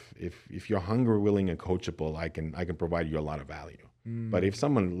 like if you're hungry, willing, and coachable, I can provide you a lot of value. But if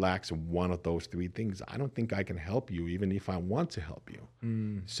someone lacks one of those three things, I don't think I can help you, even if I want to help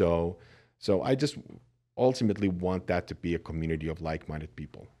you. So I just ultimately want that to be a community of like-minded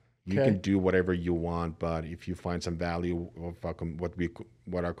people. You can do whatever you want, but if you find some value of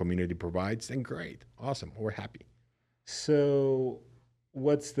what our community provides, then great, awesome, we're happy. So,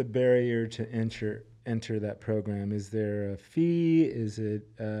 what's the barrier to enter that program? Is there a fee? Is it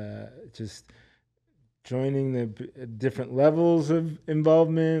just joining the different levels of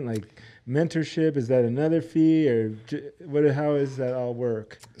involvement, like mentorship? Is that another fee, or how does that all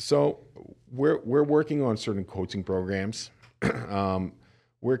work? So we're working on certain coaching programs.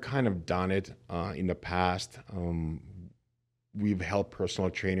 We're kind of done it in the past. We've helped personal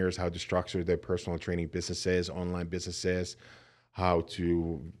trainers how to structure their personal training businesses, online businesses, how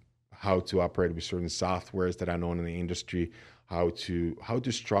to operate with certain softwares that are known in the industry, how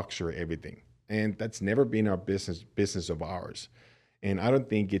to structure everything. And that's never been our business of ours. And I don't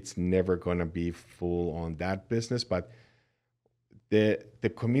think it's never going to be full on that business, but the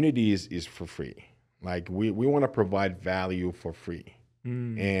community is for free. Like we want to provide value for free.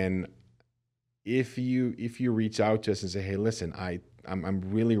 And if you reach out to us and say, hey, listen, I'm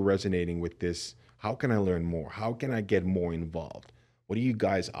really resonating with this. How can I learn more? How can I get more involved? What do you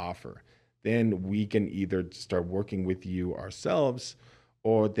guys offer? Then we can either start working with you ourselves,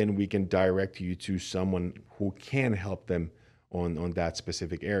 or then we can direct you to someone who can help them on that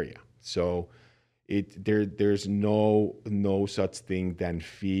specific area. So there's no such thing than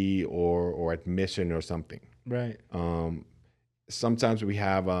fee or admission or something. Right. Sometimes we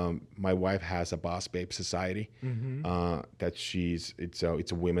have my wife has a Boss Babe Society that it's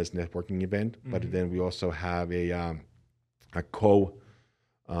a women's networking event, but then we also have a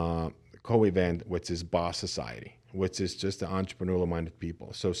co-event, which is Boss Society, which is just the entrepreneurial minded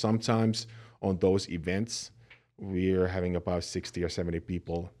people. So sometimes on those events, we're having about 60 or 70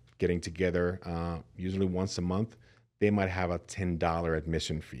 people getting together, usually once a month. They might have a $10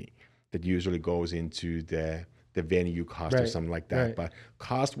 admission fee that usually goes into the venue cost or something like that. Right. But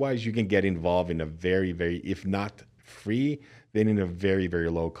cost-wise, you can get involved in a very, very, if not free, then in a very, very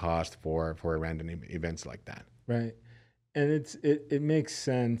low cost for random events like that. Right. And it makes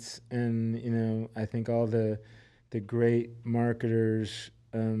sense. And, you know, I think all the great marketers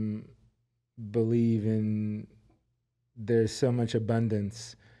believe in there's so much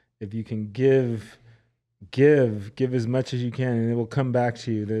abundance. If you can give as much as you can, and it will come back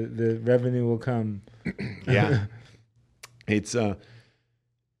to you. The revenue will come. Yeah. It's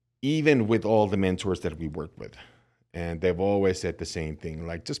even with all the mentors that we work with, and they've always said the same thing,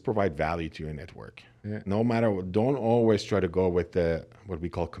 like just provide value to your network. Yeah. No matter what, don't always try to go with the what we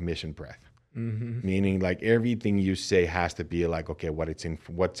call commission breath. Mm-hmm. Meaning like everything you say has to be like, okay, what's in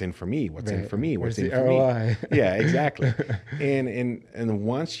for me, what's in for me, what's in for me. ROI? Yeah, exactly. and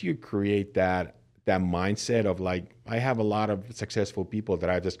once you create that mindset of like, I have a lot of successful people that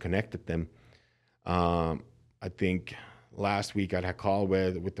I just connected them. I think last week I had a call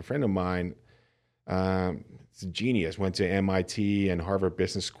with a friend of mine. It's a genius, went to MIT and Harvard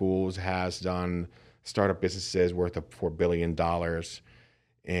Business Schools, has done startup businesses worth of $4 billion.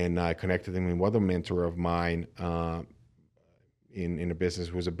 And I connected him with one mentor of mine in a business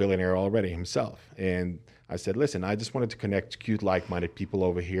who was a billionaire already himself. And I said, listen, I just wanted to connect cute, like-minded people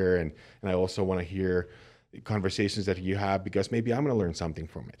over here. And I also want to hear conversations that you have because maybe I'm going to learn something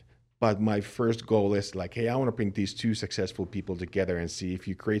from it. But my first goal is like, hey, I want to bring these two successful people together and see if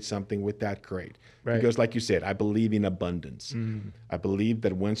you create something with that, great. Right. Because like you said, I believe in abundance. I believe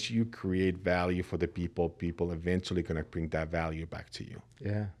that once you create value for the people eventually going to bring that value back to you.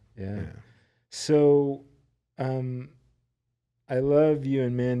 Yeah. So I love you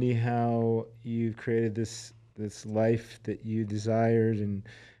and Mandy, how you've created this life that you desired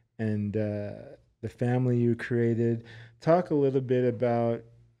and the family you created. Talk a little bit about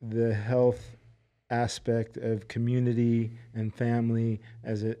the health aspect of community and family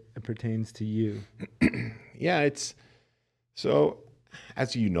as it pertains to you. Yeah, it's so,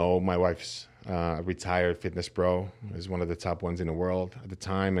 as you know, my wife's a retired fitness pro, is one of the top ones in the world at the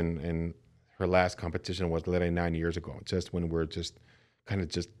time, and her last competition was literally 9 years ago, just when we're just kind of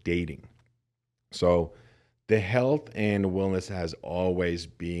just dating. So the health and wellness has always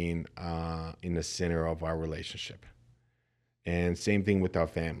been in the center of our relationship. And same thing with our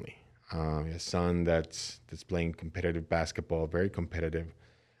family. A son that's playing competitive basketball, very competitive.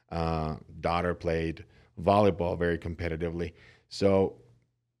 Daughter played volleyball very competitively. So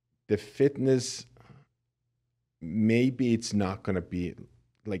the fitness, maybe it's not going to be,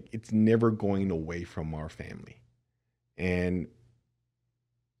 like, it's never going away from our family. And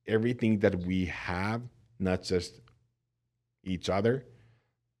everything that we have, not just each other,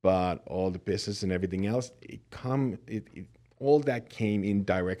 but all the business and everything else, all that came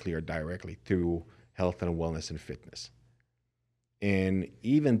indirectly or directly through health and wellness and fitness. And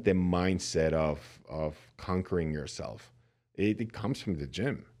even the mindset of conquering yourself, it comes from the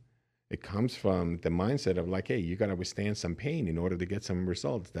gym. It comes from the mindset of like, hey, you got to withstand some pain in order to get some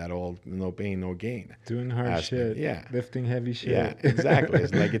results. That all, no pain, no gain. Doing hard shit. Yeah. Lifting heavy shit. Yeah, exactly.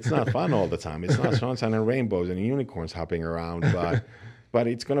 It's like, it's not fun all the time. It's not sunshine and rainbows and unicorns hopping around, but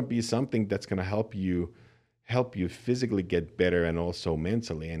it's going to be something that's going to help you physically get better and also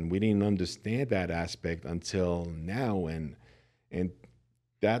mentally. And we didn't understand that aspect until now. And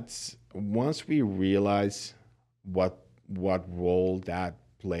that's, once we realize what role that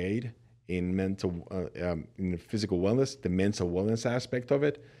played in in physical wellness, the mental wellness aspect of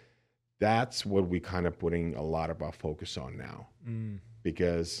it, that's what we kind of putting a lot of our focus on now.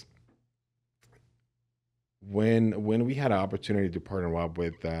 Because when we had an opportunity to partner up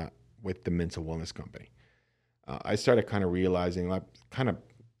with the mental wellness company, I started kind of realizing, like, kind of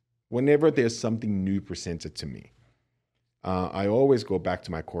whenever there's something new presented to me, I always go back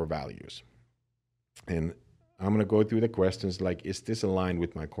to my core values. And I'm going to go through the questions like, is this aligned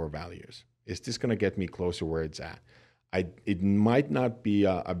with my core values? Is this going to get me closer where it's at? It might not be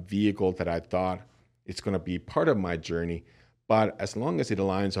a vehicle that I thought it's going to be part of my journey, but as long as it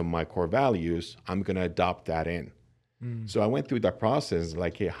aligns on my core values, I'm going to adopt that in. So I went through that process,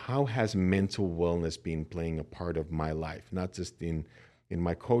 like, hey, how has mental wellness been playing a part of my life? Not just in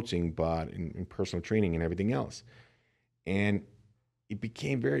my coaching, but in personal training and everything else. And it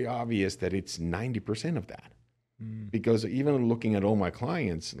became very obvious that it's 90% of that. Because even looking at all my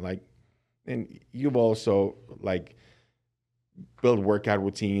clients, like, and you've also like built workout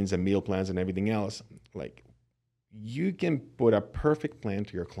routines and meal plans and everything else, like, you can put a perfect plan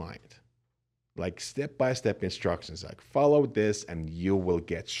to your client. Like step-by-step instructions, like follow this and you will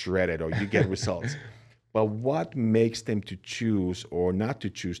get shredded or you get results. But what makes them to choose or not to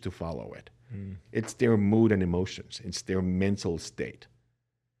choose to follow it? It's their mood and emotions. It's their mental state.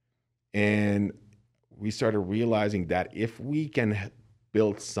 And we started realizing that if we can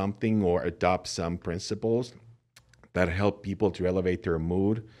build something or adopt some principles that help people to elevate their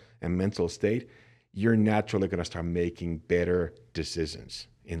mood and mental state, you're naturally going to start making better decisions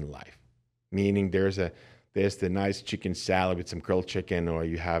in life. meaning there's the nice chicken salad with some grilled chicken, or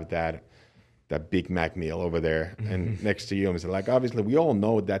you have that Big Mac meal over there, and next to you, it's like, obviously we all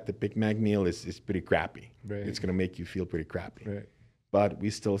know that the Big Mac meal is pretty crappy. Right. It's going to make you feel pretty crappy. Right. But we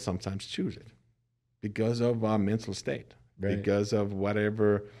still sometimes choose it because of our mental state, right. because of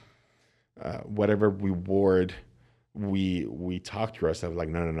whatever reward we talk to ourselves, like,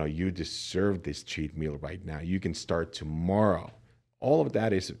 no, you deserve this cheat meal right now. You can start tomorrow. All of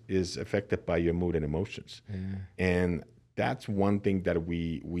that is affected by your mood and emotions. Yeah. And that's one thing that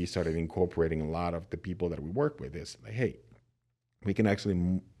we started incorporating a lot of the people that we work with is like, hey, we can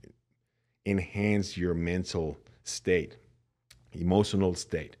actually enhance your mental state, emotional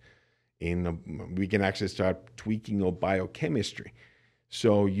state. We can actually start tweaking your biochemistry.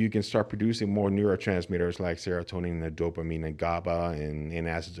 So you can start producing more neurotransmitters like serotonin and dopamine and GABA and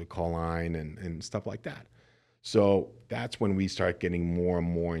acetylcholine and stuff like that. So that's when we start getting more and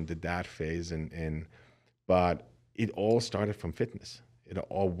more into that phase. But it all started from fitness.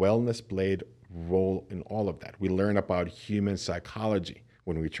 Wellness played a role in all of that. We learn about human psychology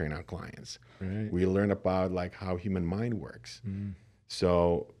when we train our clients. Right. We learn about like how human mind works. Mm.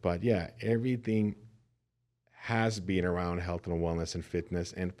 So, but yeah, everything has been around health and wellness and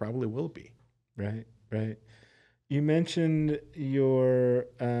fitness, and probably will be. Right, right. You mentioned your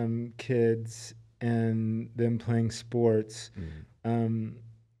kids and them playing sports,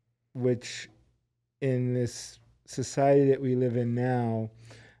 which in this society that we live in now,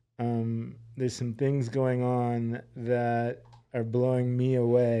 there's some things going on that are blowing me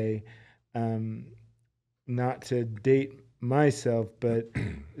away. Not to date myself, but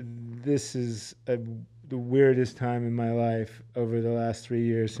this is the weirdest time in my life over the last 3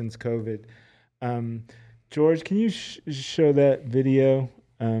 years since COVID. George, can you show that video?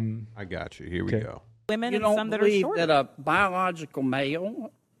 I got you. Here we go. Women You and don't some that are believe shorter. that a biological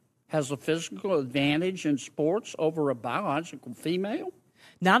male has a physical advantage in sports over a biological female?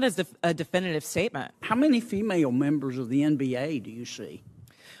 Not as a definitive statement. How many female members of the NBA do you see?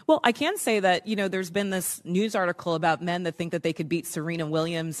 Well, I can say that, there's been this news article about men that think that they could beat Serena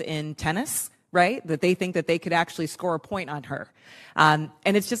Williams in tennis, right? That they think that they could actually score a point on her. And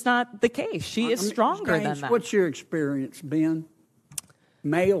it's just not the case. She is stronger than that. What's your experience, Ben?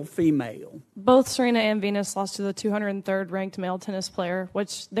 Male, female? Both Serena and Venus lost to the 203rd ranked male tennis player,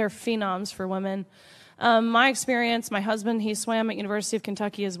 which they're phenoms for women. My experience, my husband, he swam at University of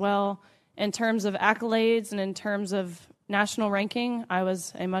Kentucky as well. In terms of accolades and in terms of national ranking, I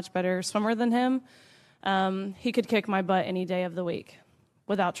was a much better swimmer than him. He could kick my butt any day of the week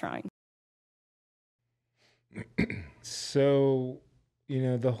without trying. So,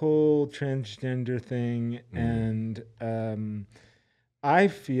 the whole transgender thing, and I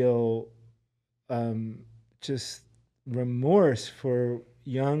feel just remorse for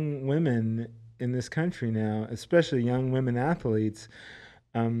young women in this country now, especially young women athletes.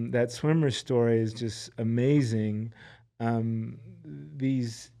 That swimmer story is just amazing.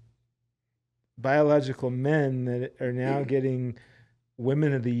 These biological men that are now getting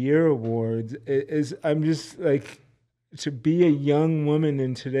Women of the Year awards I'm just like, to be a young woman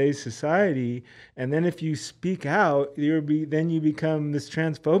in today's society, and then if you speak out, then you become this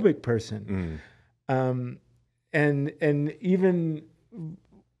transphobic person. And even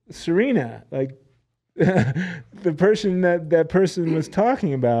Serena, like the person that person was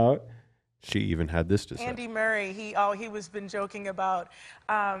talking about. She even had this to say. Andy Murray, he was been joking about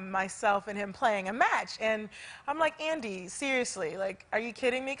myself and him playing a match, and I'm like, Andy, seriously, like, are you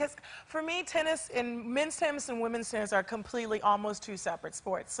kidding me? Because for me, tennis and men's tennis and women's tennis are completely almost two separate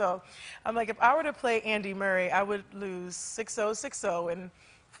sports. So I'm like, if I were to play Andy Murray, I would lose 6-0, 6-0 in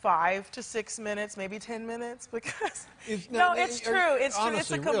 5 to 6 minutes, maybe 10 minutes, because it's true. It's true.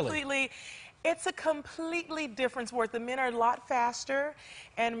 It's a completely. It's a completely different sport. The men are a lot faster,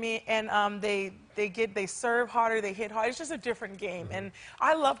 and they serve harder, they hit harder. It's just a different game, and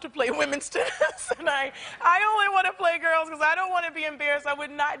I love to play women's tennis, and I only want to play girls because I don't want to be embarrassed. I would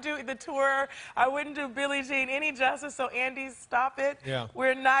not do the tour. I wouldn't do Billie Jean any justice. So Andy, stop it. Yeah.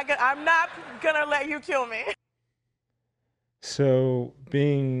 I'm not gonna let you kill me. So,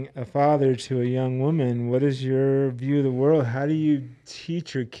 being a father to a young woman, what is your view of the world? How do you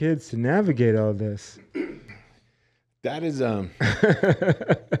teach your kids to navigate all this? That is, man,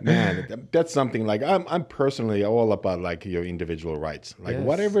 that's something like I'm personally all about like your individual rights, like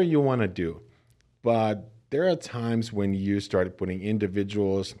whatever you want to do. But there are times when you start putting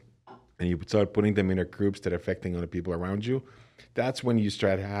individuals and you start putting them in a groups that are affecting other people around you. That's when you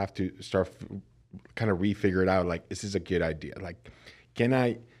have to start kind of refigure it out, like, is this a good idea? Like, can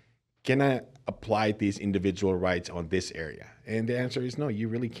I apply these individual rights on this area? And the answer is no, you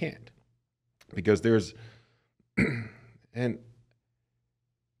really can't. because there's and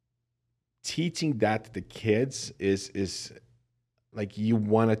teaching that to the kids is like, you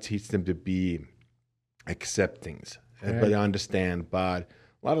want to teach them to be accepting, but understand. But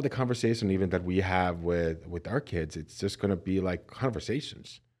a lot of the conversation even that we have with our kids, it's just going to be like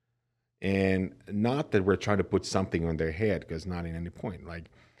conversations, and not that we're trying to put something on their head, because not in any point. Like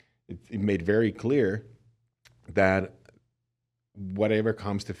it made very clear that whatever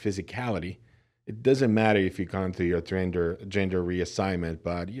comes to physicality, it doesn't matter if you come to your gender reassignment,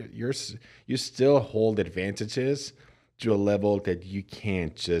 but you still hold advantages to a level that you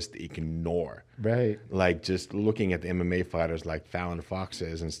can't just ignore. Right. Like just looking at the MMA fighters like Fallon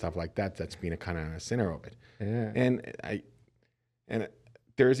Foxes and stuff like that, that's been a kind of a center of it. Yeah. And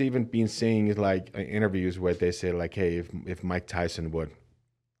there's even been saying like interviews where they say like, hey, if Mike Tyson would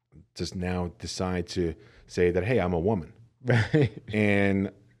just now decide to say that, hey, I'm a woman. Right.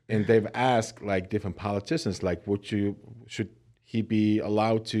 And they've asked like different politicians, like, should he be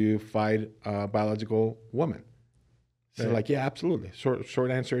allowed to fight a biological woman? So like, yeah, absolutely.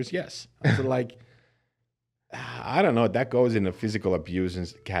 Short answer is yes. So like, I don't know. That goes in the physical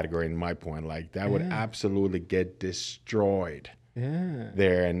abuse category in my point. Like that would absolutely get destroyed. Yeah.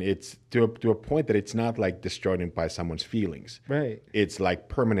 There, and it's to a point that it's not like destroying by someone's feelings. Right. It's like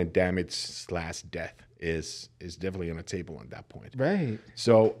permanent damage / death is definitely on the table on that point. Right.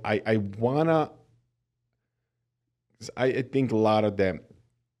 So I think a lot of them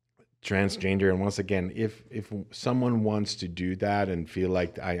transgender, and once again, if someone wants to do that and feel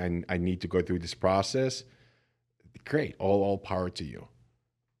like I need to go through this process, great, all power to you.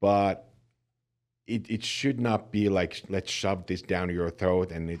 But it should not be like, let's shove this down your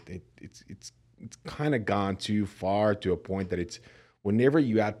throat, and it's kind of gone too far to a point that it's, whenever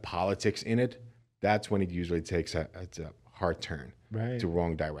you add politics in it, that's when it usually takes a hard turn to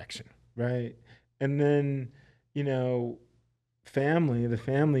wrong direction. Right. And then, the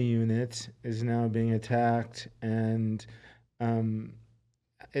family unit is now being attacked, and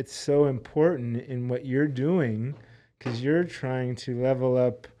it's so important in what you're doing, because you're trying to level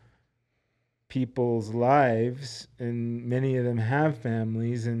up people's lives, and many of them have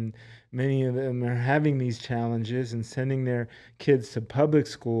families, and many of them are having these challenges and sending their kids to public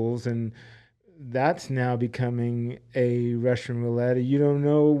schools, and that's now becoming a Russian roulette. You don't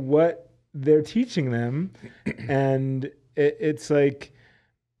know what they're teaching them. And it's like,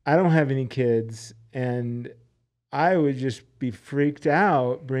 I don't have any kids, and I would just be freaked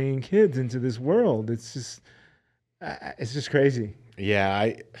out bringing kids into this world. It's just crazy.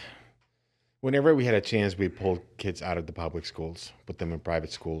 Yeah. Whenever we had a chance, we pulled kids out of the public schools, put them in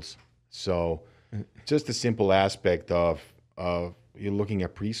private schools. So just the simple aspect of you're looking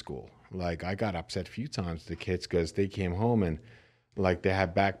at preschool. Like, I got upset a few times, the kids, because they came home and like they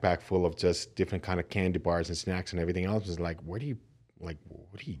had backpack full of just different kind of candy bars and snacks and everything else. It's like, where do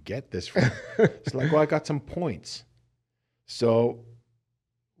you get this from? It's like, well, I got some points. So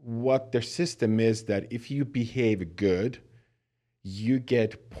what their system is, that if you behave good, you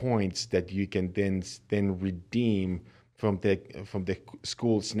get points that you can then redeem from the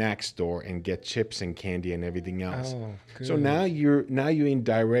school snack store and get chips and candy and everything else. Oh, so now you're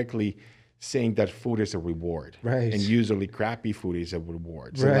indirectly saying that food is a reward, right? And usually crappy food is a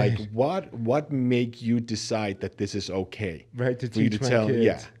reward. So right. like, what make you decide that this is okay? Right, to teach my kids.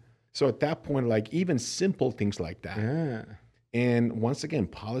 Yeah. So at that point, like even simple things like that. Yeah. And once again,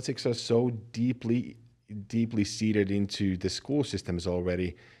 politics are so deeply seated into the school systems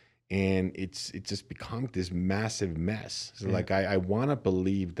already. And it just become this massive mess. So like I want to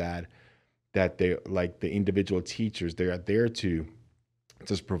believe that they, like the individual teachers, they are there to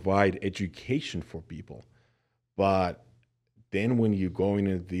just provide education for people. But then when you go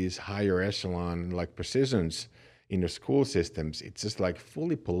into these higher echelon like positions in the school systems, it's just like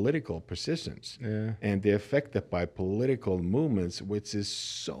fully political positions. Yeah. And they're affected by political movements, which is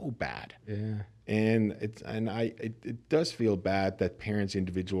so bad. Yeah. And it does feel bad that parents'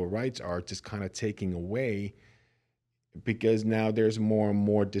 individual rights are just kind of taking away, because now there's more and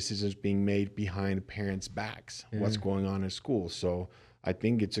more decisions being made behind parents' backs. What's going on in school? So I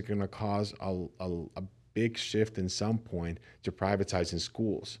think it's going to cause a big shift in some point to privatizing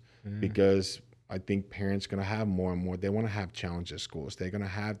schools, because I think parents are going to have more and more. They want to have challenger schools. They're going to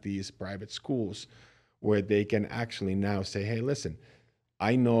have these private schools where they can actually now say, hey, listen,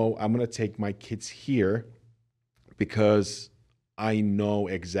 I know I'm going to take my kids here because I know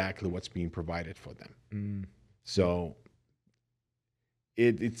exactly what's being provided for them. So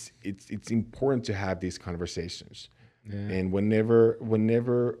it's important to have these conversations. Yeah. And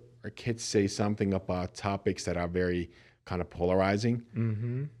whenever our kids say something about topics that are very kind of polarizing,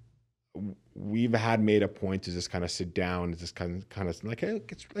 we've had made a point to just kind of sit down and just kind of like, hey,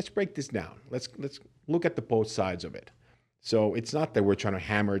 let's break this down. Let's look at the both sides of it. So it's not that we're trying to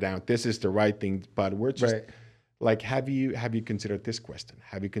hammer down this is the right thing, but we're just like, have you considered this question?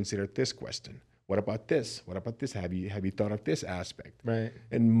 Have you considered this question? What about this? What about this? Have you thought of this aspect? Right.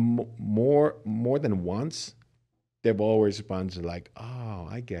 And more than once, they've always responded like, oh,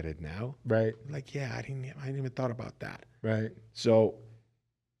 I get it now. Right. Like, yeah, I didn't even thought about that. Right. So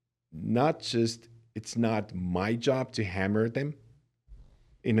it's not my job to hammer them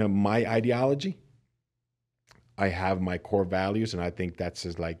in my ideology. I have my core values, and I think that's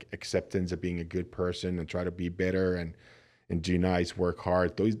just like acceptance of being a good person and try to be better and do nice, work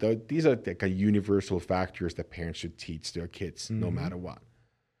hard. These are like a universal factors that parents should teach their kids no matter what.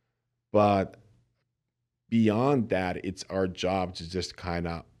 But beyond that, it's our job to just kind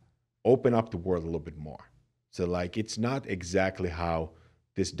of open up the world a little bit more. So like, it's not exactly how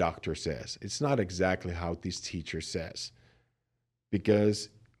this doctor says. It's not exactly how this teacher says, because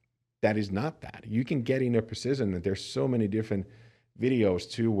that is not that. You can get in a position, and there's so many different videos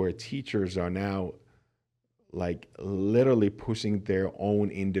too where teachers are now like literally pushing their own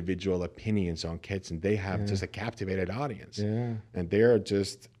individual opinions on kids, and they have just a captivated audience. Yeah. And they're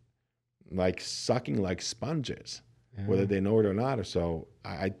just like sucking like sponges, whether they know it or not. So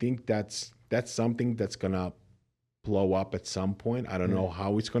I think that's something that's gonna blow up at some point. I don't know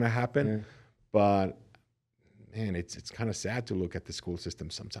how it's gonna happen, but man, it's kind of sad to look at the school system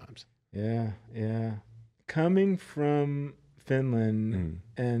sometimes. Yeah. Coming from Finland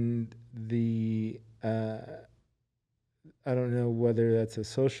and the I don't know whether that's a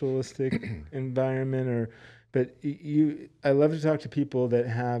socialistic environment but I love to talk to people that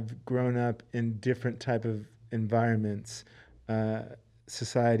have grown up in different type of environments,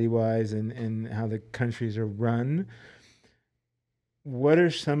 society-wise, and how the countries are run. What are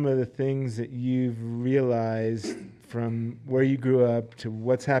some of the things that you've realized from where you grew up to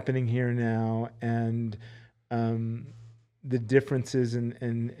what's happening here now, and the differences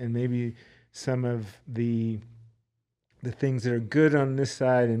and maybe some of the things that are good on this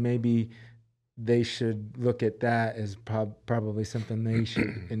side, and maybe they should look at that as probably something they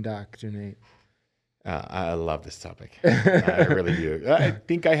should indoctrinate? I love this topic. I really do. I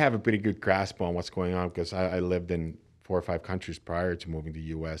think I have a pretty good grasp on what's going on, because I lived in 4 or 5 countries prior to moving to the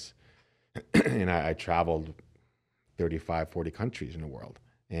U.S. and I traveled 35, 40 countries in the world.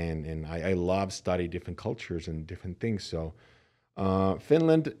 And I love studying different cultures and different things. So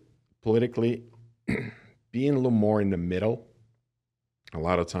Finland, politically, being a little more in the middle a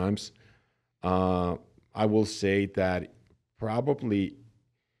lot of times. I will say that probably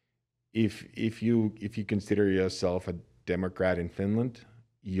if you consider yourself a Democrat in Finland,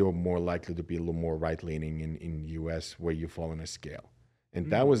 you're more likely to be a little more right-leaning in U.S., where you fall on a scale.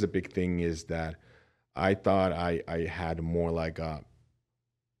 And that was the big thing, is that I thought I had more like a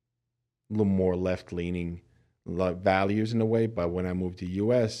little more left-leaning values in a way, but when I moved to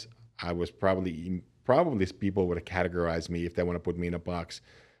U.S., I was probably people would have categorized me, if they want to put me in a box,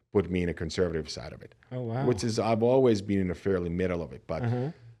 put me in a conservative side of it. Oh, wow. Which is, I've always been in the fairly middle of it, but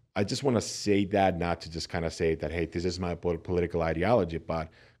I just want to say that, not to just kind of say that, hey, this is my political ideology, but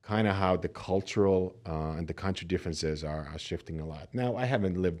kind of how the cultural and the country differences are shifting a lot. Now, I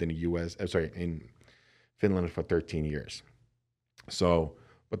haven't lived in the in Finland for 13 years. So,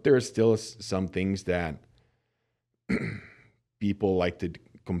 but there are still some things that people like to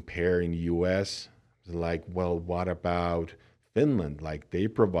compare in the U.S. Like, well, what about Finland? Like, they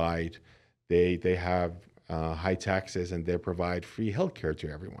have high taxes, and they provide free healthcare to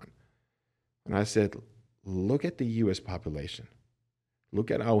everyone. And I said, look at the U.S. population.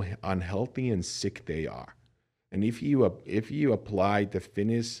 Look at how unhealthy and sick they are. And if you apply the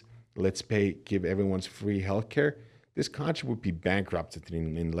Finnish, give everyone's free healthcare, this country would be bankrupted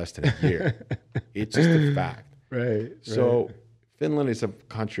in less than a year. It's just a fact. Right. So Finland is a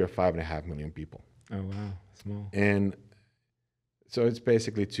country of 5.5 million people. Oh, wow. Small. And so it's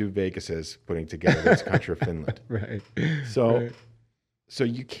basically 2 Vegases putting together this country of Finland. Right. So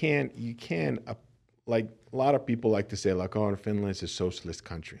you can't like, a lot of people like to say like, oh, Finland is a socialist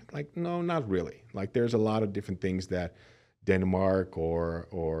country. Like, no, not really. Like, there's a lot of different things that Denmark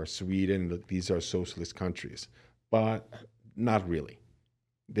or Sweden, these are socialist countries, but not really.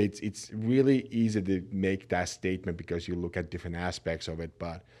 It's really easy to make that statement because you look at different aspects of it,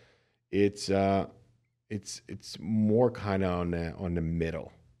 but it's more kind of on the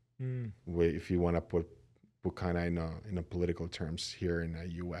middle, if you want to put kind of in a political terms here in the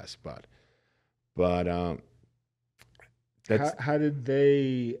U.S. But that's how did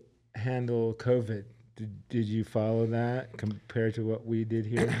they handle COVID? Did you follow that compared to what we did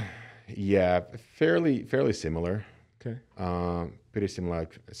here? Yeah, fairly similar. Okay. Pretty similar.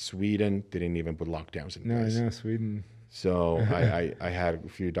 Like Sweden didn't even put lockdowns in place. No, Sweden. So I had a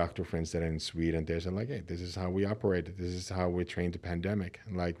few doctor friends that are in Sweden. They're like, hey, this is how we operate. This is how we trained the pandemic.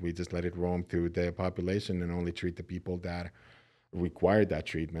 Like we just let it roam through the population and only treat the people that required that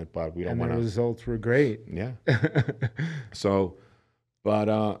treatment. But we don't want to. And the results were great. Yeah. So,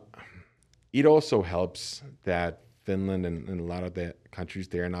 but it also helps that Finland and a lot of the countries,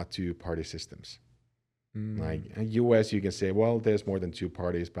 they are not two-party systems. Like in U.S., you can say, well, there's more than two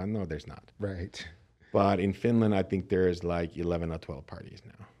parties, but no, there's not. Right. But in Finland, I think there's like 11 or 12 parties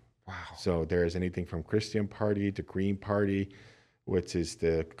now. Wow. So there's anything from Christian Party to Green Party, which is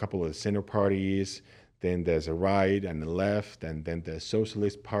the couple of the center parties. Then there's a right and a left, and then the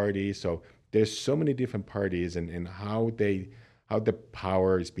Socialist Party. So there's so many different parties, and how the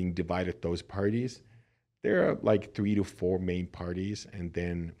power is being divided, those parties. There are like 3 to 4 main parties, and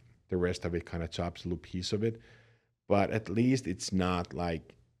then the rest of it kind of chops a little piece of it. But at least it's not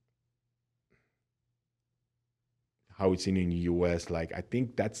like how it's in the U.S. Like, I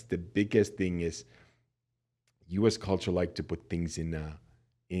think that's the biggest thing is U.S. culture like to put things in a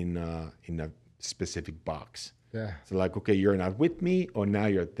specific box. Yeah. So like, okay, you're not with me, or now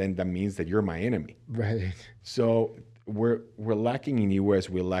then that means that you're my enemy. Right. So we're lacking in U.S.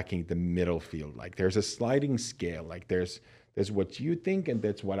 We're lacking the middle field. Like there's a sliding scale. Like there's what you think, and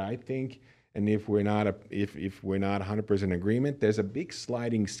that's what I think. And if we're not 100% agreement, there's a big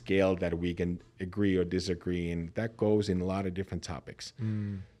sliding scale that we can agree or disagree, and that goes in a lot of different topics.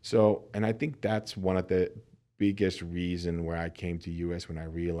 So, and I think that's one of the biggest reason where I came to U.S. when I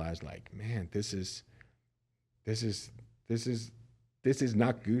realized, like, man, this is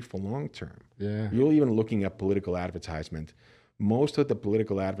not good for long term. Yeah. You're even looking at political advertisement. Most of the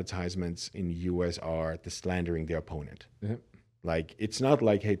political advertisements in the U.S. are the slandering their opponent. Yep. Like, it's not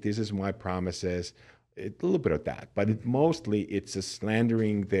like, hey, this is my promises. A little bit of that, but mostly it's a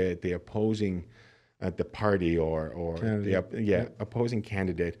slandering the opposing the party or opposing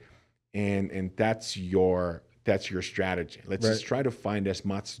candidate, and that's your strategy. Let's just try to find as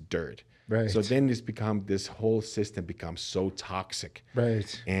much dirt. Right. So then this whole system becomes so toxic.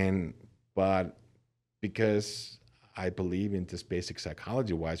 Right. But because I believe in this basic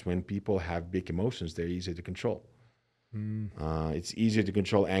psychology-wise, when people have big emotions, they're easy to control. It's easier to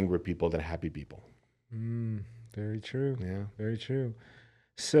control angry people than happy people. Very true. Yeah. Very true.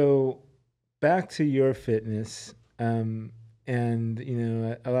 So back to your fitness, and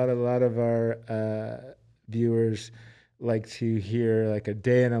a lot of our viewers like to hear like a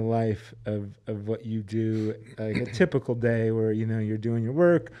day in a life of what you do, like a typical day where you're doing your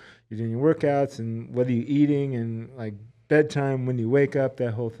work, you're doing your workouts, and what are you eating, and like bedtime, when you wake up,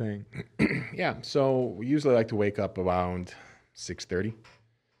 that whole thing. Yeah, so we usually like to wake up around 6:30.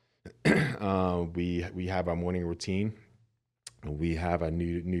 We have our morning routine. We have a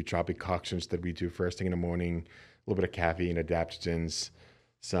nootropic concoctions that we do first thing in the morning. A little bit of caffeine, adaptogens,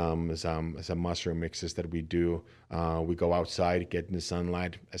 some mushroom mixes that we do. We go outside, get in the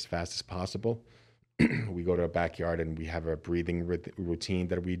sunlight as fast as possible. We go to our backyard and we have a breathing routine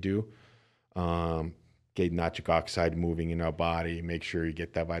that we do. Get nitric oxide moving in our body. Make sure you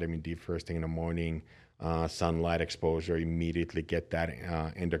get that vitamin D first thing in the morning. Sunlight exposure, immediately get that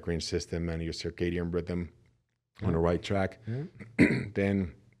endocrine system and your circadian rhythm on the right track.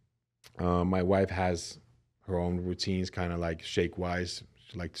 Then my wife has her own routines, kind of like shake-wise.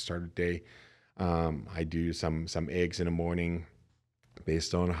 She likes to start the day. I do some eggs in the morning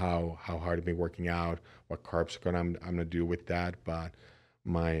based on how hard I've been working out, what carbs I'm gonna do with that. But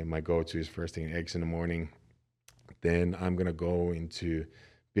my go-to is first thing eggs in the morning. Then I'm gonna go into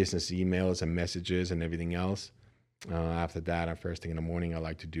business emails and messages and everything else. After that, first thing in the morning, I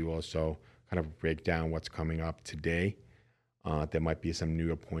like to do also kind of break down what's coming up today. There might be some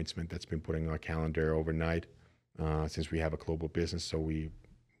new appointment that's been put on our calendar overnight, since we have a global business, so we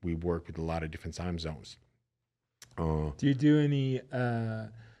work with a lot of different time zones. Do you do any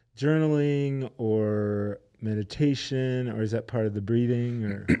journaling or meditation, or is that part of the breathing?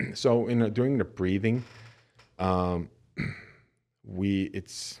 Or so during the breathing, we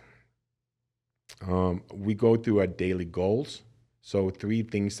go through our daily goals. So 3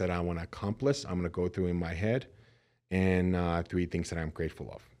 things that I want to accomplish, I'm going to go through in my head, and 3 things that I'm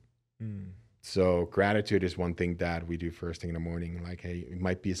grateful of. So gratitude is one thing that we do first thing in the morning. Like, hey, it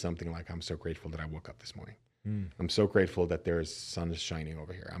might be something like, I'm so grateful that I woke up this morning. I'm so grateful that there's sun is shining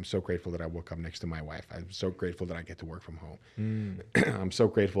over here. I'm so grateful that I woke up next to my wife. I'm so grateful that I get to work from home. I'm so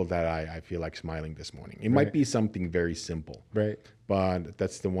grateful that I feel like smiling this morning. It might be something very simple, right? But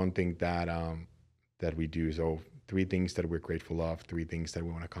that's the one thing that that we do. So 3 things that we're grateful of, 3 things that we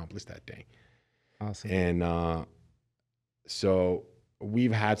want to accomplish that day. Awesome. And so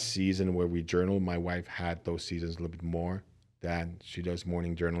we've had seasons where we journal. My wife had those seasons a little bit more, that she does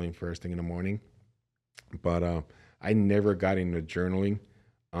morning journaling first thing in the morning. But I never got into journaling.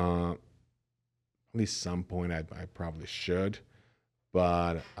 At least some point I probably should.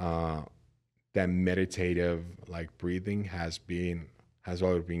 But that meditative like breathing has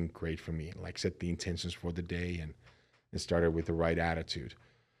always been great for me. Like set the intentions for the day and started with the right attitude.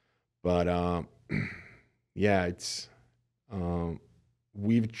 But yeah, it's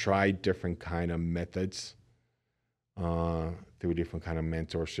we've tried different kind of methods through different kind of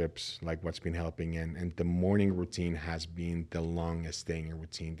mentorships, like what's been helping, and the morning routine has been the longest staying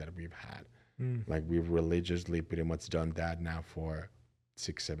routine that we've had. Like we've religiously pretty much done that now for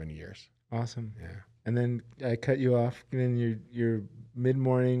 6-7 years. Awesome. Yeah. And then I cut you off. And then your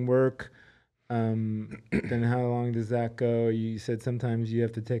mid-morning work. Then how long does that go? You said sometimes you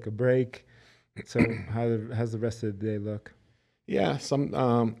have to take a break. So how's the rest of the day look? Yeah,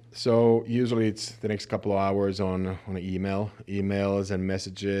 so usually it's the next couple of hours on emails and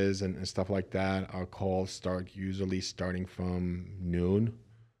messages and stuff like that. Our calls start usually starting from noon.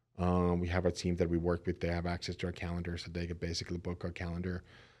 We have a team that we work with. They have access to our calendar, so they can basically book our calendar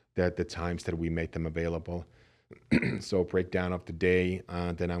at the times that we make them available. So breakdown of the day.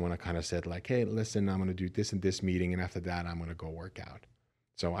 Then I want to kind of say like, hey, listen, I'm going to do this in this meeting, and after that, I'm going to go work out.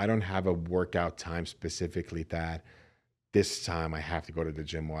 So I don't have a workout time specifically that this time I have to go to the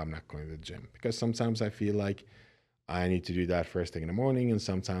gym or I'm not going to the gym, because sometimes I feel like I need to do that first thing in the morning, and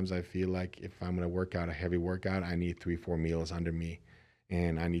sometimes I feel like if I'm going to work out a heavy workout, I need 3-4 meals under me,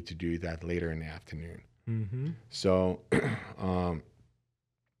 and I need to do that later in the afternoon. Mm-hmm. So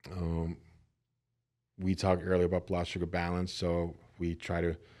we talked earlier about blood sugar balance, so we try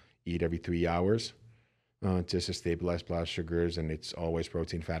to eat every 3 hours just to stabilize blood sugars, and it's always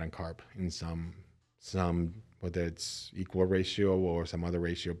protein, fat, and carb in some whether it's equal ratio or some other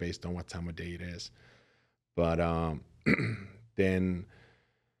ratio based on what time of day it is. But then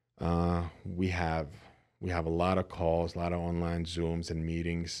we have a lot of calls, a lot of online Zooms and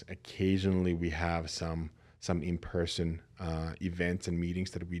meetings. Occasionally we have some in-person events and meetings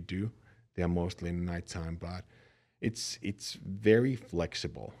that we do. They are mostly in the nighttime, but it's very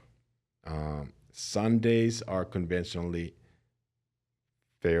flexible. Sundays are conventionally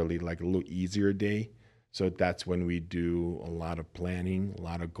fairly like a little easier day. So that's when we do a lot of planning, a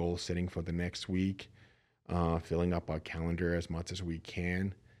lot of goal setting for the next week, filling up our calendar as much as we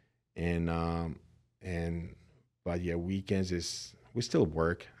can. But yeah, weekends we still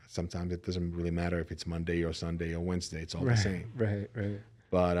work. Sometimes it doesn't really matter if it's Monday or Sunday or Wednesday. It's all the same. Right.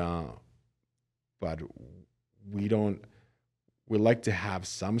 But we like to have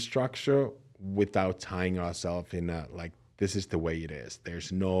some structure without tying ourselves in like, this is the way it is.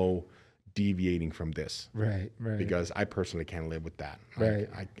 There's no deviating from this. Right. Because I personally can't live with that. Right.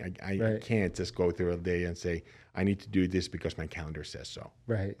 I can't just go through a day and say, I need to do this because my calendar says so.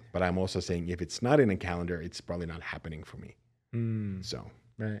 Right. But I'm also saying if it's not in a calendar, it's probably not happening for me. So.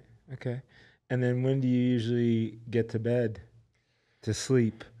 Right. Okay. And then when do you usually get to bed to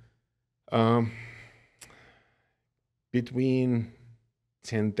sleep? Between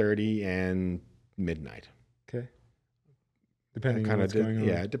 10:30 and midnight. Okay. Depending on what's going on.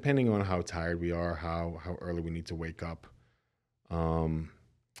 Yeah, depending on how tired we are, how early we need to wake up.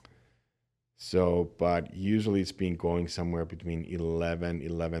 But usually it's been going somewhere between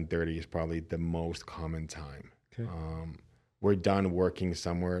 11:30 is probably the most common time. Okay. We're done working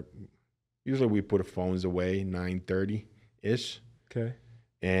somewhere. Usually we put our phones away 9:30-ish. Okay.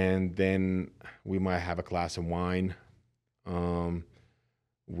 And then we might have a glass of wine.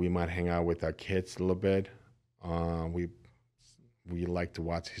 We might hang out with our kids a little bit. We like to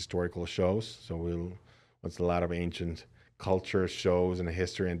watch historical shows, so we'll watch a lot of ancient culture shows and the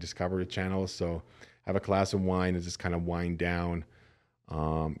History and Discovery Channel. So have a glass of wine and just kind of wind down.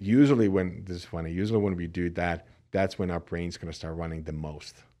 Usually when we do that, that's when our brain's going to start running the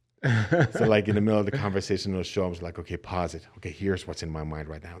most. So like in the middle of the conversation on the show, I was like, okay, pause it. Okay, here's what's in my mind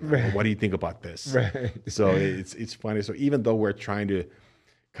right now. Right. What do you think about this? Right. So it's funny. So even though we're trying to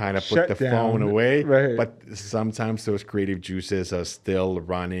kind of Shut put the down. phone away, Right. but sometimes those creative juices are still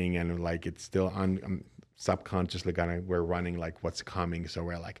running, and like it's still subconsciously we're running like what's coming. So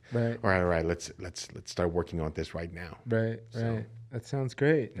we're like, Right. all right, let's start working on this right now. Right. So, That sounds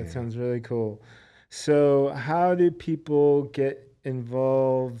great. That yeah. sounds really cool. So how do people get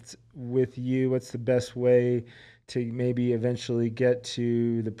involved with you? What's the best way to maybe eventually get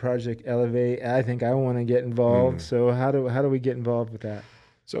to the Project Elevate? I think I want to get involved. So how do we get involved with that?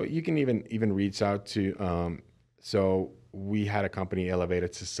 So you can even reach out to So we had a company,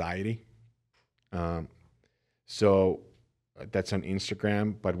 Elevated Society. So that's on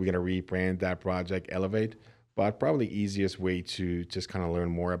Instagram, but we're going to rebrand that project Elevate. But probably easiest way to just kind of learn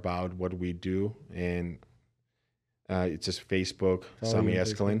more about what we do. And it's just Facebook, Sami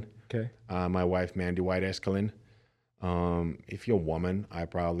Eskelin. Okay. My wife, Mandy White Eskelin. If you're a woman, I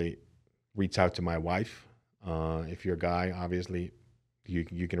probably reach out to my wife. If you're a guy, obviously,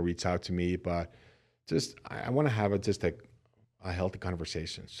 you can reach out to me. But just I want to have a healthy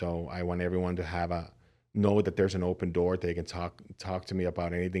conversation. So I want everyone to know that there's an open door. They can talk to me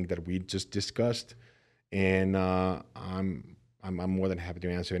about anything that we just discussed, and I'm more than happy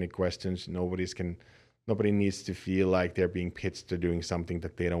to answer any questions. Nobody needs to feel like they're being pitched to doing something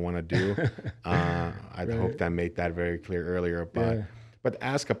that they don't want to do. I hope that made that very clear earlier. But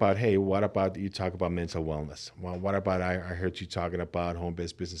ask about, hey, what about you talk about mental wellness? Well, what about I heard you talking about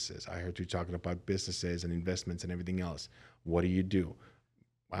home-based businesses. I heard you talking about businesses and investments and everything else. What do you do?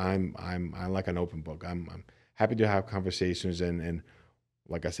 I'm like an open book. I'm happy to have conversations and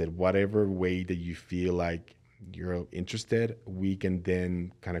like I said, whatever way that you feel like you're interested, we can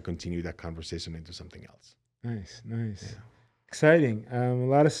then kind of continue that conversation into something else. Nice. Yeah. Exciting. A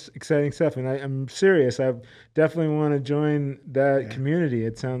lot of exciting stuff. And I'm serious. I definitely want to join that community.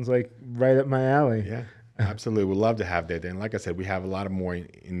 It sounds like right up my alley. Yeah, absolutely. We'd love to have that. And like I said, we have a lot of more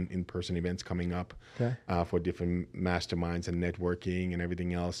in-person events coming up for different masterminds and networking and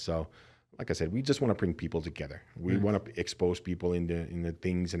everything else. So like I said, we just want to bring people together. We want to expose people in the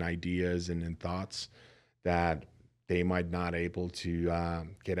things and ideas and thoughts that they might not able to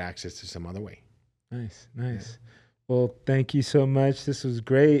get access to some other way. Nice. Yeah. Well, thank you so much. This was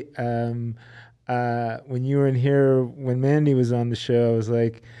great. When you were in here, when Mandy was on the show, I was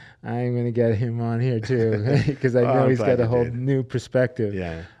like, I'm going to get him on here too, because I know he's got a whole new perspective.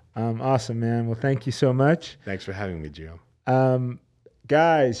 Yeah. Awesome, man. Well, thank you so much. Thanks for having me, Gio.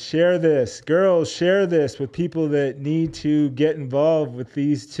 Guys, share this. Girls, share this with people that need to get involved with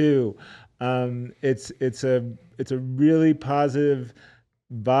these two. It's a really positive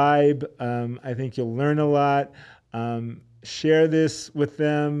vibe. I think you'll learn a lot. Share this with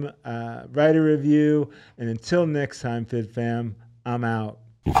them. Write a review. And until next time, Fit Fam, I'm out.